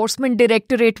the enforcement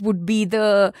directorate would be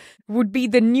the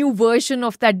new version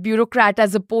of that bureaucrat,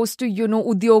 as opposed to,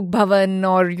 Udyog Bhavan,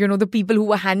 or, the people who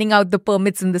were handing out the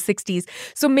permits in the 60s.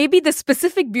 So maybe the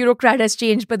specific bureaucrat has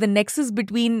changed, but the nexus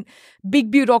between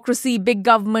big bureaucracy, big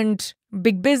government,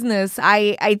 big business,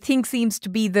 I think seems to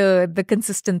be the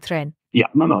consistent thread. Yeah,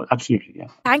 no, absolutely. Yeah.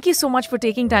 Thank you so much for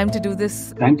taking time to do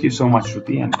this. Thank you so much,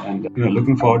 Shruti, and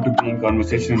looking forward to being in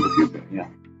conversation in the future. Yeah.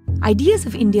 Ideas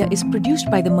of India is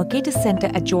produced by the Mercatus Center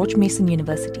at George Mason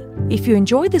University. If you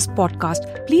enjoy this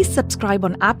podcast, please subscribe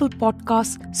on Apple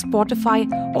Podcasts, Spotify,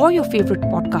 or your favorite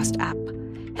podcast app.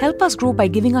 Help us grow by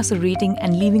giving us a rating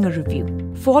and leaving a review.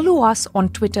 Follow us on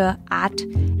Twitter at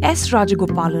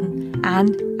 @SRajagopalan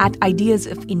and at Ideas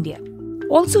of India.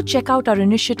 Also, check out our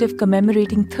initiative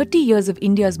commemorating 30 years of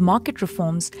India's market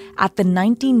reforms at the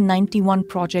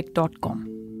 1991project.com.